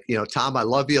she's like, Tom, I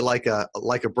love you like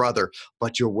a brother,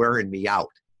 but you're wearing me out.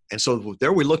 And so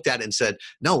there we looked at it and said,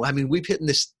 no, I mean, we've hit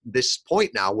this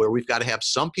point now where we've got to have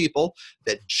some people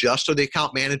that just are the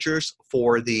account managers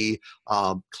for the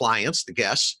clients, the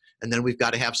guests, and then we've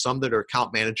got to have some that are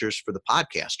account managers for the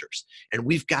podcasters. And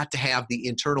we've got to have the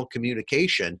internal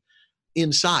communication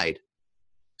inside.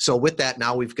 So with that,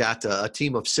 now we've got a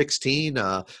team of 16,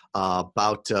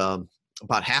 about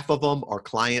half of them are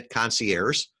client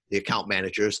concierge, the account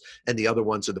managers, and the other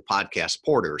ones are the podcast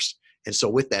porters. And so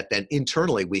with that, then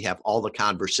internally, we have all the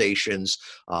conversations,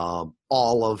 all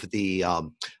of the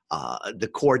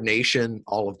coordination,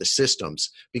 all of the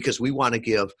systems, because we want to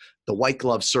give the white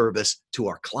glove service to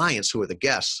our clients who are the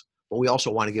guests, but we also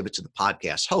want to give it to the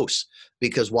podcast hosts,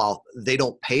 because while they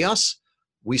don't pay us,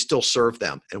 we still serve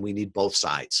them, and we need both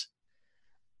sides.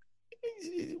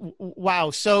 Wow.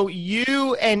 So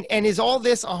you, and is all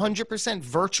this 100%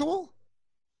 virtual?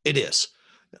 It is.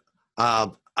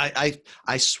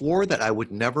 I swore that I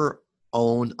would never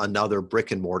own another brick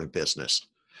and mortar business,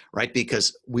 right?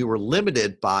 Because we were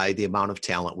limited by the amount of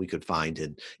talent we could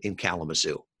find in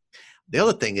Kalamazoo. The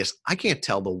other thing is, I can't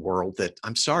tell the world that,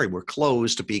 I'm sorry, we're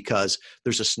closed because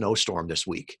there's a snowstorm this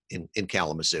week in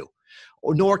Kalamazoo.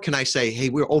 Nor can I say, hey,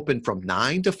 we're open from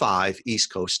 9 to 5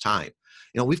 East Coast time.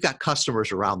 We've got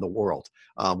customers around the world.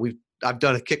 I've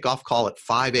done a kickoff call at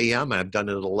 5 a.m. and I've done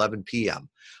it at 11 p.m.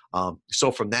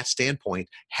 So from that standpoint,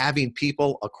 having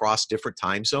people across different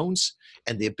time zones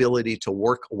and the ability to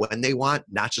work when they want,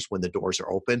 not just when the doors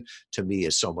are open, to me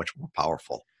is so much more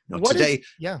powerful.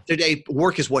 Today,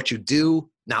 work is what you do,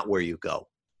 not where you go.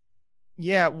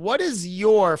 Yeah. What is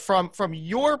from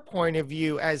your point of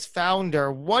view as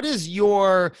founder, what is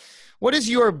your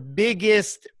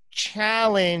biggest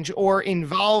challenge or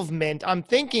involvement? I'm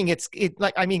thinking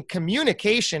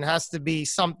communication has to be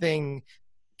something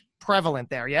prevalent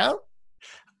there. Yeah,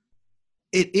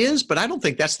 it is, but I don't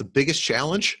think that's the biggest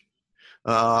challenge.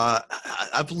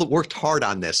 I've worked hard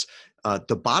on this.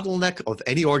 The bottleneck of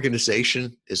any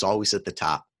organization is always at the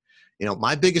top.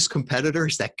 My biggest competitor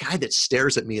is that guy that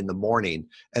stares at me in the morning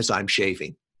as I'm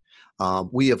shaving.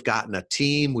 We have gotten a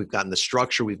team, we've gotten the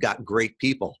structure, we've got great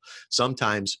people.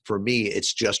 Sometimes for me,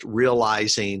 it's just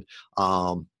realizing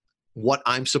what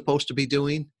I'm supposed to be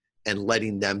doing and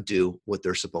letting them do what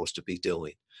they're supposed to be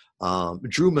doing.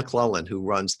 Drew McClellan, who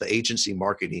runs the Agency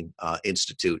Marketing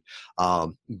Institute,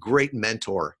 great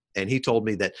mentor. And he told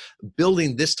me that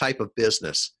building this type of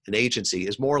business, an agency,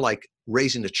 is more like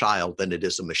raising a child than it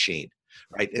is a machine.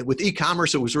 Right. And with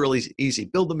e-commerce, it was really easy.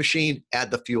 Build the machine,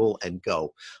 add the fuel, and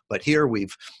go. But here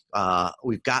we've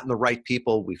gotten the right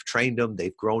people. We've trained them.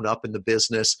 They've grown up in the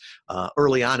business.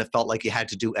 Early on, it felt like you had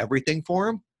to do everything for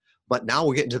them. But now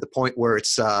we're getting to the point where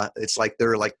it's like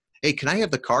they're like, hey, can I have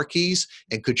the car keys?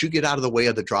 And could you get out of the way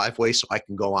of the driveway so I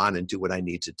can go on and do what I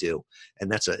need to do?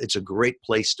 And it's a great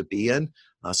place to be in.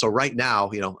 So right now,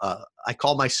 I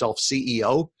call myself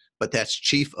CEO, but that's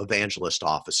Chief Evangelist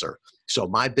Officer. So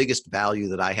my biggest value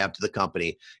that I have to the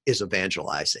company is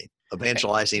evangelizing,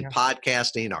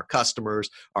 podcasting, our customers,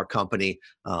 our company.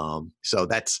 So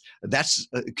that's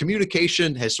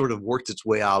communication has sort of worked its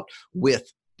way out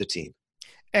with the team.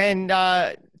 And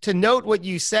to note what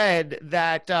you said,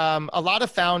 that a lot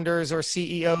of founders or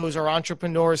CEOs or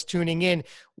entrepreneurs tuning in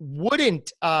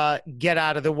wouldn't get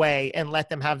out of the way and let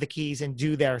them have the keys and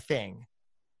do their thing.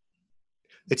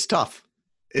 It's tough.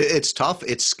 It's tough.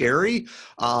 It's scary.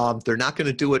 They're not going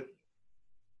to do it.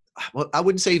 Well, I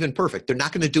wouldn't say even perfect. They're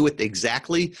not going to do it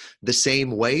exactly the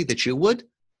same way that you would.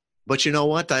 But you know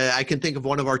what? I can think of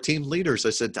one of our team leaders.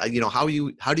 I said, how do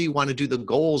you want to do the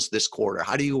goals this quarter?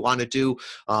 How do you want to do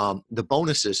the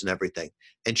bonuses and everything?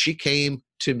 And she came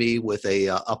to me with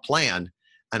a plan,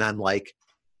 and I'm like,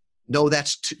 no,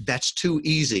 that's too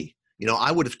easy.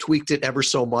 I would have tweaked it ever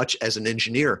so much as an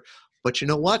engineer. But you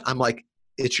know what? I'm like,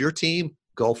 it's your team.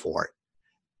 Go for it.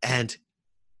 And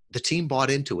the team bought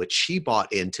into it. She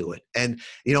bought into it. And,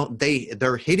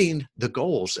 they're hitting the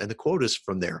goals and the quotas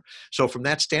from there. So from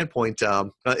that standpoint,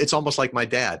 it's almost like my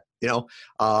dad,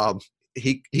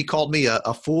 he called me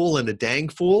a fool and a dang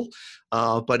fool.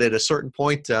 But at a certain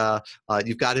point,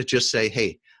 you've got to just say,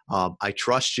 hey, I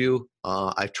trust you.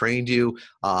 I've trained you.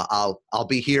 I'll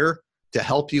be here to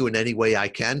help you in any way I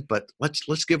can, but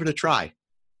let's give it a try.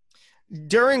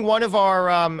 During one of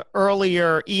our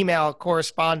earlier email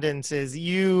correspondences,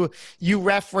 you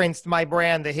referenced my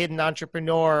brand, The Hidden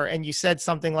Entrepreneur, and you said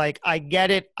something like, I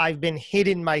get it. I've been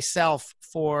hidden myself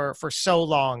for so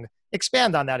long.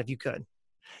 Expand on that if you could.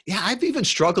 Yeah, I've even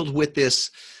struggled with this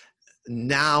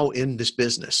now in this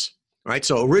business, right?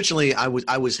 So originally I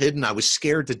was hidden. I was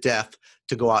scared to death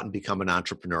to go out and become an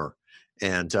entrepreneur.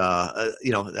 And,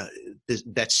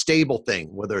 that stable thing,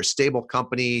 whether a stable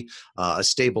company, a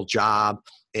stable job.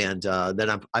 And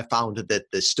then I found that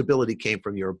the stability came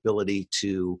from your ability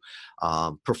to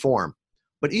perform.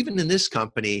 But even in this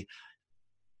company,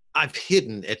 I've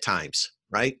hidden at times,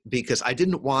 right? Because I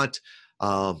didn't want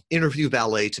Interview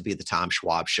Valet to be the Tom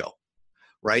Schwab show,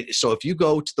 right? So if you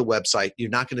go to the website, you're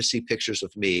not going to see pictures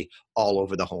of me all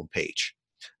over the homepage.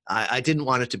 I didn't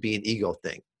want it to be an ego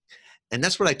thing. And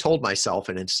that's what I told myself.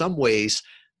 And in some ways,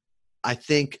 I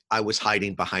think I was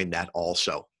hiding behind that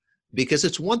also. Because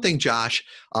it's one thing, Josh,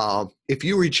 if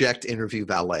you reject Interview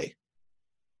Valet,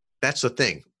 that's the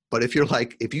thing. But if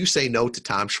if you say no to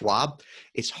Tom Schwab,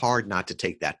 it's hard not to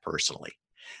take that personally.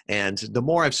 And the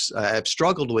more I've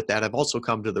struggled with that, I've also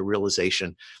come to the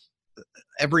realization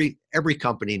every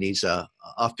company needs a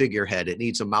figurehead. It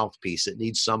needs a mouthpiece. It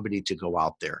needs somebody to go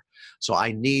out there. So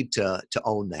I need to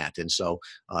own that. And so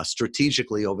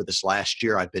strategically over this last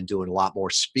year, I've been doing a lot more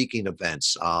speaking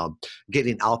events,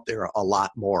 getting out there a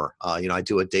lot more. I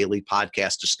do a daily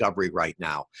podcast discovery right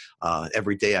now.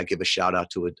 Every day I give a shout out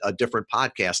to a different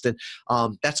podcast.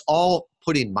 And that's all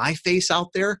putting my face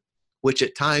out there, which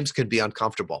at times can be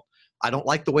uncomfortable. I don't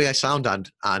like the way I sound on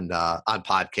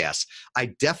podcasts.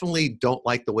 I definitely don't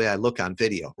like the way I look on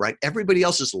video, right? Everybody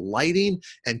else's lighting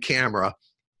and camera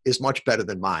is much better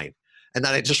than mine. And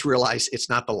then I just realized it's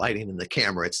not the lighting and the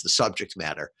camera, it's the subject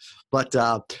matter. But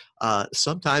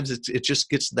sometimes it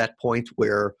just gets to that point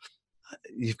where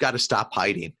you've got to stop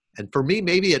hiding. And for me,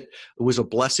 maybe it was a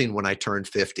blessing when I turned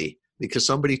 50, because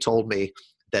somebody told me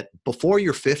that before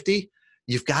you're 50,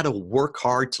 you've got to work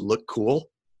hard to look cool.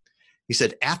 He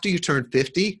said, after you turn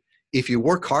 50, if you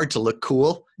work hard to look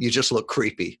cool, you just look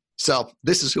creepy. So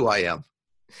this is who I am.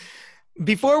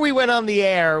 Before we went on the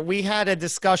air, we had a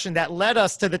discussion that led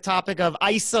us to the topic of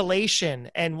isolation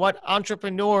and what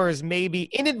entrepreneurs may be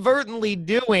inadvertently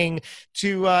doing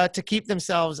to keep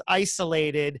themselves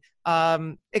isolated.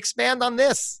 Expand on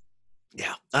this.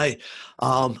 Yeah,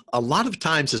 a lot of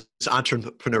times as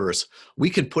entrepreneurs, we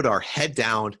can put our head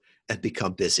down and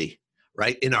become busy.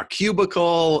 Right? In our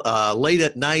cubicle, late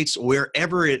at nights,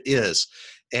 wherever it is,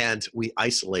 and we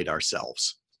isolate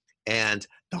ourselves. And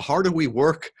the harder we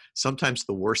work, sometimes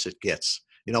the worse it gets.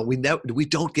 We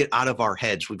don't get out of our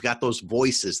heads. We've got those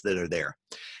voices that are there.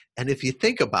 And if you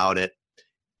think about it,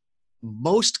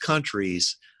 most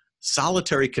countries,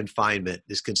 solitary confinement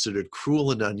is considered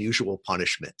cruel and unusual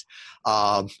punishment.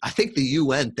 I think the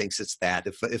UN thinks it's that,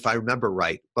 if I remember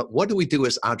right. But what do we do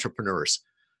as entrepreneurs?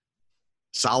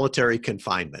 Solitary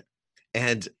confinement.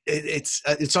 And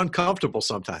it's uncomfortable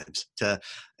sometimes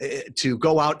to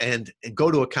go out and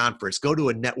go to a conference, go to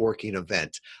a networking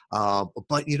event.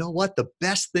 But you know what? The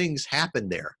best things happen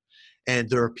there. And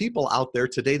there are people out there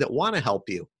today that want to help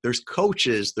you. There's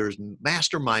coaches, there's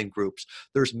mastermind groups,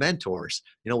 there's mentors.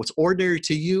 What's ordinary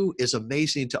to you is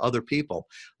amazing to other people.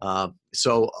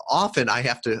 So often I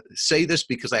have to say this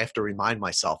because I have to remind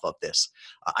myself of this.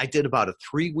 I did about a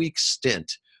 3-week stint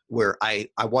where I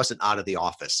wasn't out of the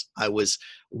office. I was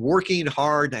working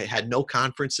hard. I had no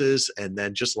conferences. And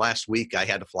then just last week, I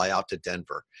had to fly out to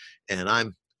Denver.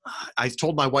 And I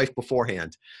told my wife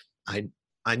beforehand, I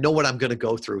know what I'm going to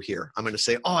go through here. I'm going to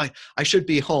say, I should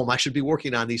be home. I should be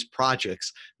working on these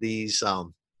projects, these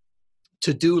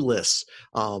to-do lists,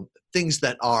 things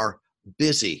that are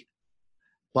busy.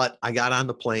 But I got on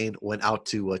the plane, went out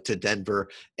to Denver,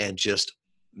 and just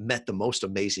met the most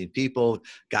amazing people,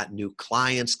 got new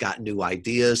clients, got new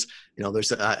ideas.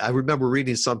 I remember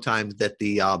reading sometimes that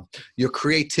your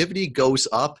creativity goes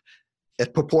up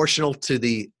proportional to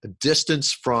the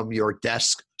distance from your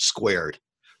desk squared,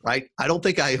 right? I don't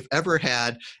think I've ever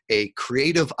had a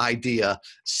creative idea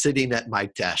sitting at my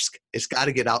desk. It's got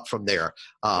to get out from there.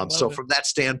 So from that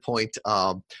standpoint,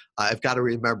 I've got to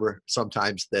remember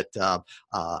sometimes that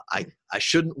I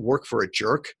shouldn't work for a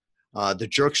jerk. The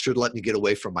jerk should let me get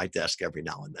away from my desk every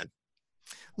now and then.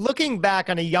 Looking back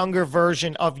on a younger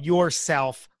version of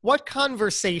yourself, what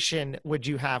conversation would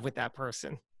you have with that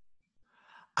person?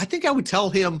 I think I would tell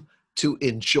him to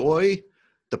enjoy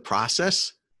the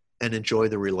process and enjoy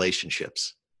the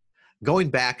relationships. Going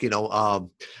back,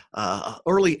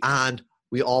 early on,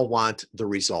 we all want the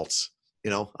results.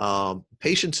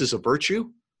 Patience is a virtue,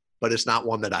 but it's not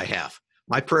one that I have.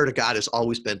 My prayer to God has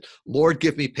always been, Lord,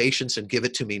 give me patience and give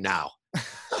it to me now.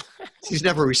 He's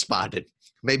never responded.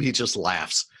 Maybe he just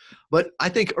laughs. But I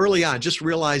think early on, just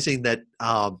realizing that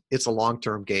it's a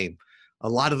long-term game. A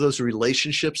lot of those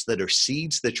relationships that are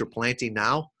seeds that you're planting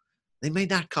now, they may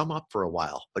not come up for a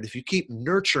while. But if you keep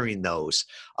nurturing those,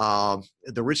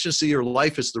 the richness of your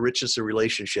life is the richness of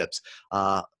relationships.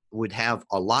 would have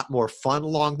a lot more fun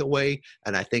along the way,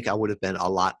 and I think I would have been a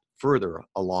lot further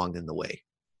along in the way.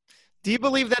 Do you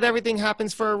believe that everything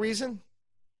happens for a reason?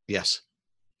 Yes,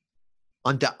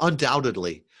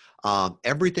 undoubtedly.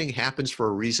 Everything happens for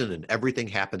a reason, and everything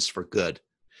happens for good.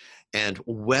 And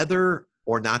whether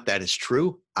or not that is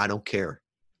true, I don't care.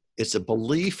 It's a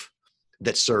belief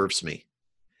that serves me.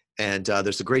 And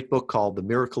there's a great book called The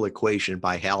Miracle Equation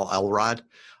by Hal Elrod.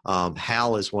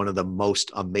 Hal is one of the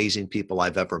most amazing people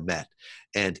I've ever met.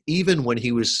 And even when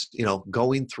he was,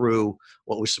 going through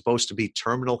what was supposed to be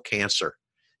terminal cancer,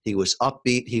 he was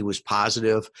upbeat, he was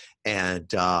positive,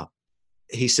 and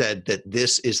he said that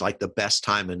this is like the best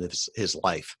time in his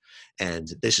life.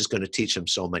 And this is going to teach him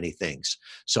so many things.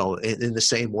 So in the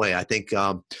same way, I think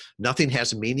nothing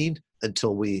has a meaning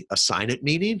until we assign it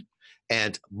meaning.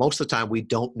 And most of the time, we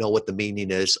don't know what the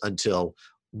meaning is until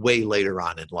way later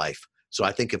on in life. So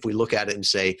I think if we look at it and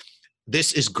say,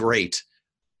 this is great,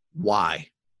 why?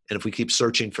 And if we keep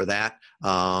searching for that,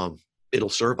 it'll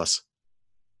serve us.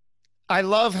 I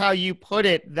love how you put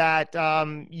it, that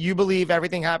you believe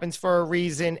everything happens for a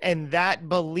reason, and that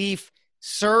belief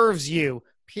serves you,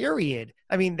 period.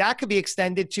 I mean, that could be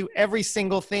extended to every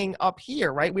single thing up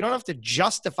here, right? We don't have to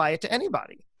justify it to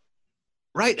anybody.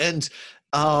 Right. And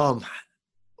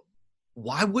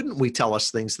why wouldn't we tell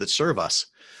us things that serve us?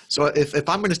 So if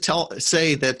I'm going to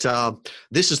say that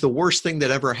this is the worst thing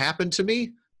that ever happened to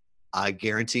me, I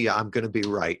guarantee I'm going to be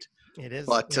right. It is.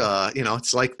 But, yeah.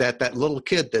 it's like that little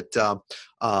kid that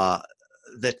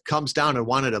comes down and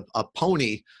wanted a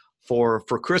pony for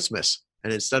Christmas.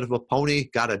 And instead of a pony,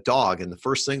 got a dog. And the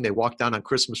first thing, they walked down on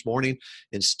Christmas morning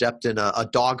and stepped in a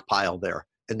dog pile there.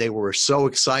 And they were so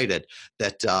excited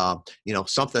that,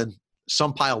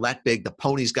 some pile that big, the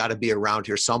pony's got to be around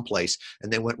here someplace.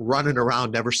 And they went running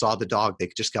around, never saw the dog.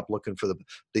 They just kept looking for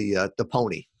the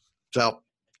pony. So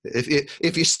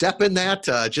if you step in that,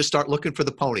 just start looking for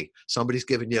the pony. Somebody's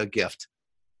giving you a gift.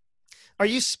 Are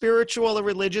you spiritual or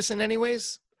religious in any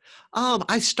ways?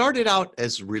 I started out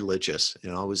as religious.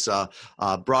 I was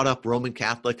brought up Roman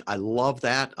Catholic. I love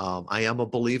that. I am a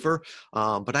believer,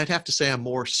 but I'd have to say I'm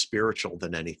more spiritual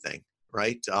than anything,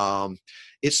 right?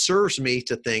 It serves me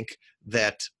to think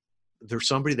that there's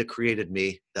somebody that created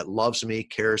me, that loves me,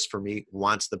 cares for me,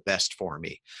 wants the best for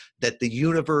me, that the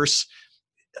universe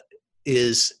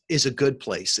is a good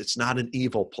place. It's not an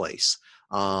evil place.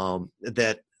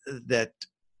 That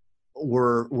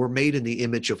we're made in the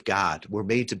image of God. We're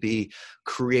made to be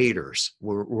creators.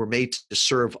 We're made to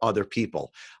serve other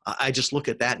people. I just look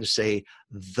at that and say,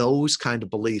 those kind of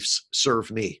beliefs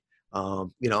serve me.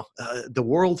 The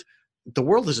world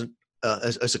isn't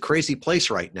is a crazy place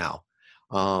right now.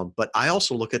 But I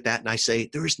also look at that and I say,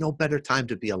 there is no better time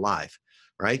to be alive.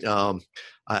 Right.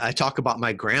 I talk about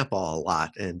my grandpa a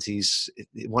lot, and he's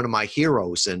one of my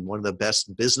heroes and one of the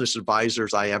best business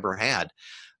advisors I ever had.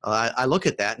 I look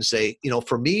at that and say,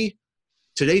 for me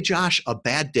today, Josh, a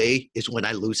bad day is when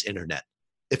I lose internet.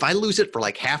 If I lose it for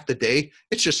like half the day,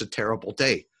 it's just a terrible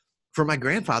day. For my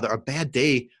grandfather, a bad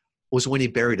day was when he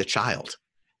buried a child.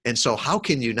 And so how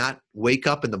can you not wake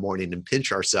up in the morning and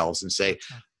pinch ourselves and say,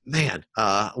 man,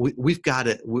 we've got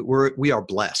it. We are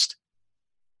blessed.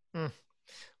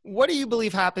 What do you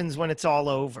believe happens when it's all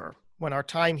over, when our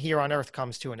time here on earth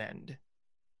comes to an end?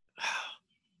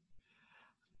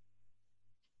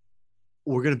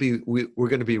 We're going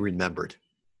to be remembered.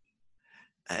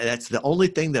 That's the only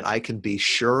thing that I can be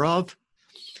sure of,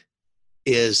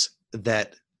 is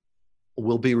that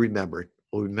we'll be remembered.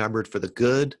 We'll be remembered for the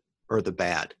good or the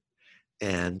bad.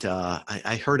 And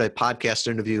I heard a podcast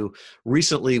interview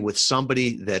recently with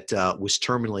somebody that was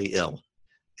terminally ill,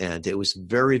 and it was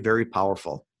very, very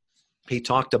powerful. He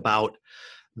talked about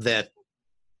that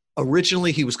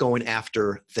originally he was going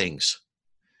after things.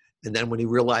 And then when he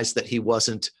realized that he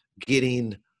wasn't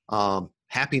getting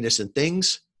happiness in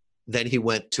things, then he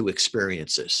went to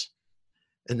experiences.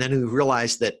 And then he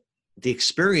realized that the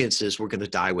experiences were going to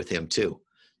die with him too.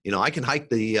 I can hike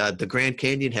the Grand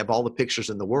Canyon, have all the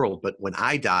pictures in the world, but when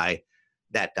I die,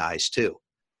 that dies too.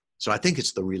 So I think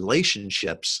it's the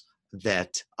relationships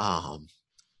that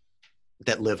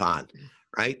live on.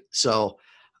 Right. So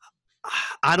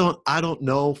I don't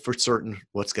know for certain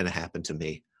what's going to happen to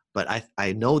me, but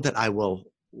I know that I will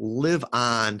live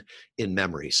on in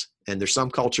memories. And there's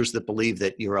some cultures that believe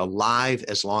that you're alive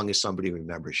as long as somebody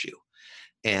remembers you.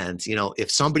 And, if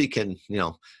somebody can,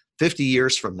 50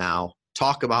 years from now,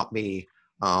 talk about me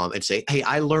and say, hey,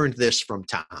 I learned this from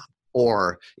Tom,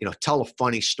 or, tell a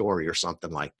funny story or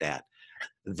something like that.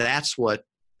 That's what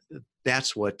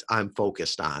I'm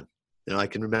focused on. I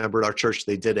can remember at our church,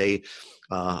 they did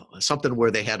something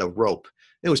where they had a rope,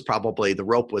 It was probably, the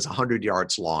rope was 100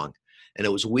 yards long, and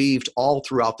it was weaved all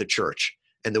throughout the church.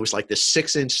 And there was like this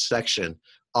 6-inch section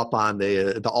up on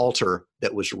the altar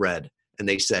that was red. And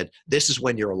they said, this is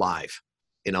when you're alive,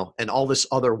 you know, and all this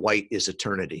other white is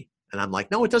eternity. And I'm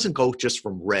like, no, it doesn't go just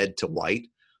from red to white.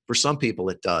 For some people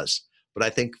it does. But I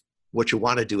think what you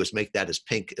want to do is make that as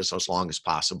pink as long as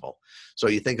possible. So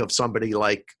you think of somebody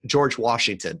like George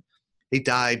Washington. He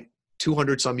died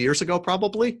 200 some years ago,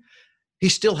 probably. He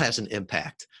still has an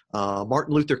impact.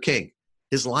 Martin Luther King,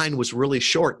 his line was really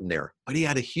short in there, but he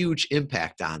had a huge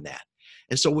impact on that.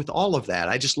 And so with all of that,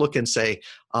 I just look and say,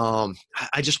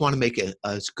 I just want to make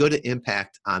as good an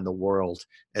impact on the world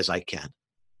as I can.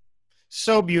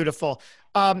 So beautiful.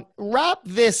 Wrap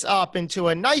this up into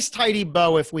a nice tidy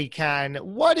bow if we can.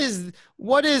 What is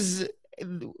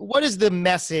the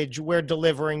message we're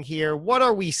delivering here? What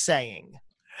are we saying?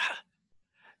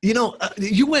 You know,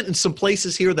 you went in some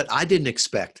places here that I didn't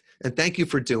expect, and thank you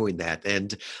for doing that.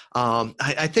 And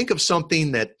I think of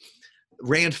something that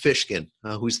Rand Fishkin,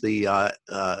 who's the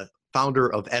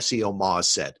founder of SEO Moz,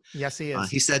 said. Yes, he is.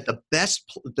 He said the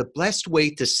best way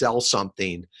to sell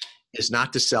something is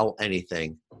not to sell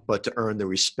anything, but to earn the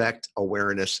respect,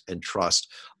 awareness, and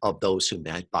trust of those who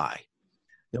might buy.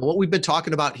 Now, what we've been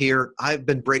talking about here, I've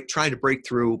been trying to break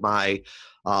through my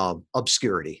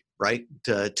obscurity, right?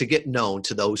 To get known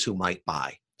to those who might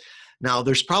buy. Now,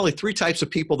 there's probably 3 types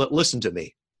of people that listen to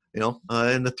me, you know,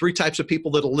 and the 3 types of people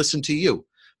that'll listen to you.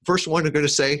 First one are going to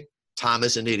say, Tom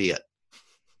is an idiot.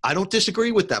 I don't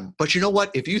disagree with them, but you know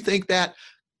what? If you think that,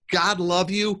 God love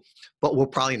you, but we're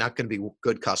probably not going to be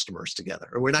good customers together,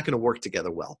 or we're not going to work together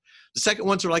well. The second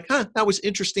ones are like, that was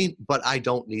interesting, but I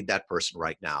don't need that person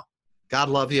right now. God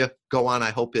love you. Go on. I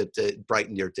hope it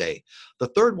brightened your day. The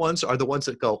third ones are the ones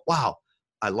that go, wow,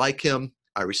 I like him.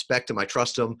 I respect him. I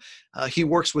trust him. He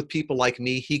works with people like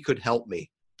me. He could help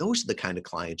me. Those are the kind of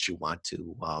clients you want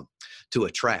to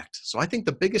attract. So I think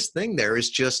the biggest thing there is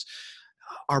just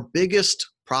our biggest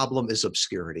problem is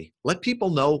obscurity. Let people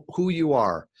know who you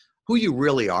are, who you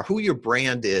really are, who your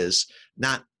brand is,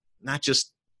 not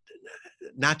just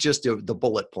the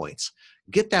bullet points.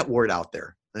 Get that word out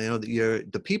there. You know,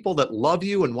 the people that love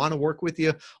you and want to work with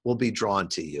you will be drawn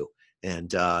to you.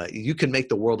 And you can make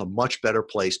the world a much better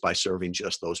place by serving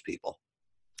just those people.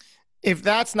 If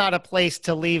that's not a place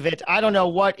to leave it, I don't know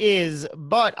what is,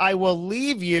 but I will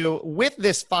leave you with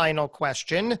this final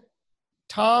question.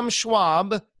 Tom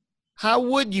Schwab, how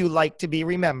would you like to be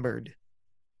remembered?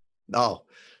 Oh,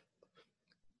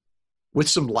 with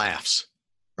some laughs,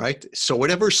 right? So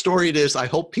whatever story it is, I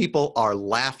hope people are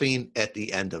laughing at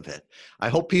the end of it. I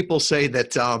hope people say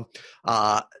that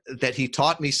that he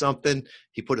taught me something,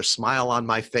 he put a smile on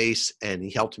my face, and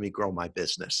he helped me grow my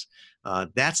business.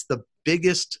 That's the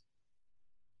biggest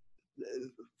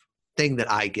thing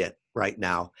that I get right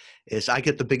now. Is I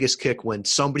get the biggest kick when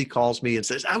somebody calls me and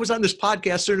says, I was on this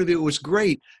podcast interview, it was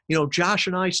great. You know, Josh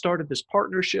and I started this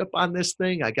partnership on this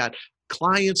thing. I got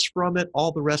clients from it,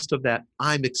 all the rest of that.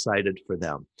 I'm excited for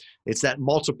them. It's that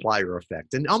multiplier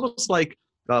effect. And almost like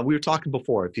we were talking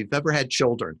before, if you've ever had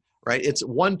children, right? It's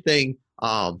one thing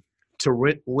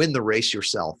to win the race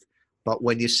yourself, but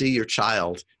when you see your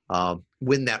child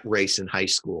win that race in high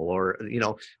school, or, you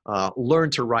know, learn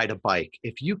to ride a bike,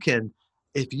 if you can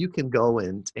go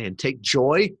and take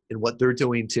joy in what they're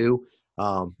doing too,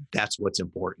 that's what's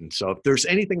important. So if there's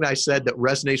anything that I said that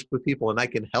resonates with people and I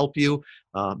can help you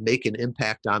make an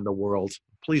impact on the world,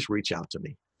 please reach out to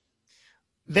me.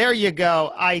 There you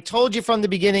go. I told you from the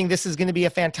beginning, this is going to be a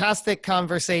fantastic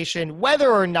conversation,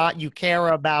 whether or not you care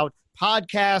about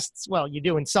podcasts. Well, you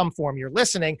do in some form, you're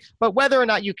listening, but whether or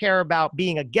not you care about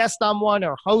being a guest on one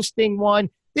or hosting one,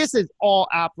 this is all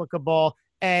applicable.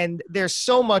 And there's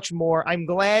so much more. I'm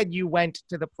glad you went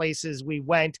to the places we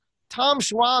went. Tom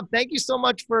Schwab, thank you so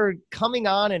much for coming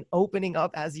on and opening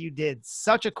up as you did.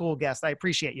 Such a cool guest. I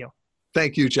appreciate you.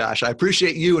 Thank you, Josh. I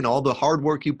appreciate you and all the hard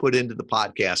work you put into the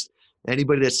podcast.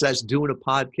 Anybody that says doing a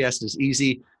podcast is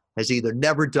easy has either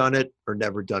never done it or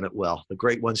never done it well. The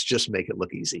great ones just make it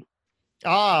look easy.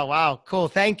 Oh, wow. Cool.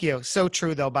 Thank you. So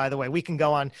true, though, by the way. We can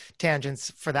go on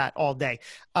tangents for that all day.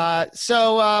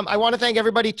 So I want to thank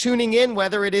everybody tuning in,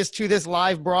 whether it is to this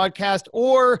live broadcast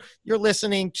or you're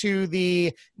listening to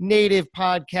the native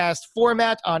podcast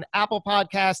format on Apple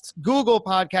Podcasts, Google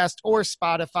Podcasts, or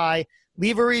Spotify.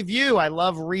 Leave a review. I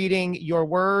love reading your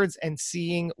words and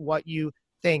seeing what you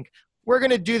think. We're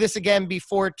going to do this again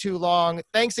before too long.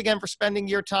 Thanks again for spending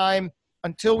your time.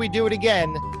 Until we do it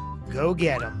again, go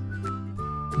get 'em.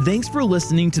 Thanks for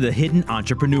listening to the Hidden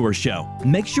Entrepreneur Show.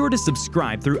 Make sure to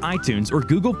subscribe through iTunes or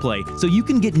Google Play so you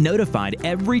can get notified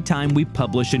every time we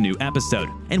publish a new episode.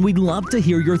 And we'd love to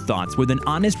hear your thoughts with an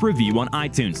honest review on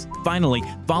iTunes. Finally,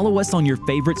 follow us on your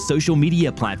favorite social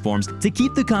media platforms to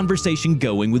keep the conversation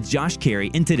going with Josh Carey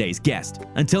and today's guest.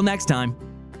 Until next time.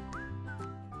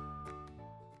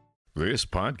 This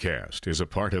podcast is a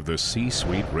part of the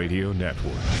C-Suite Radio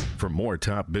Network. For more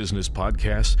top business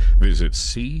podcasts, visit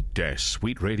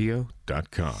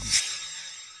c-suiteradio.com.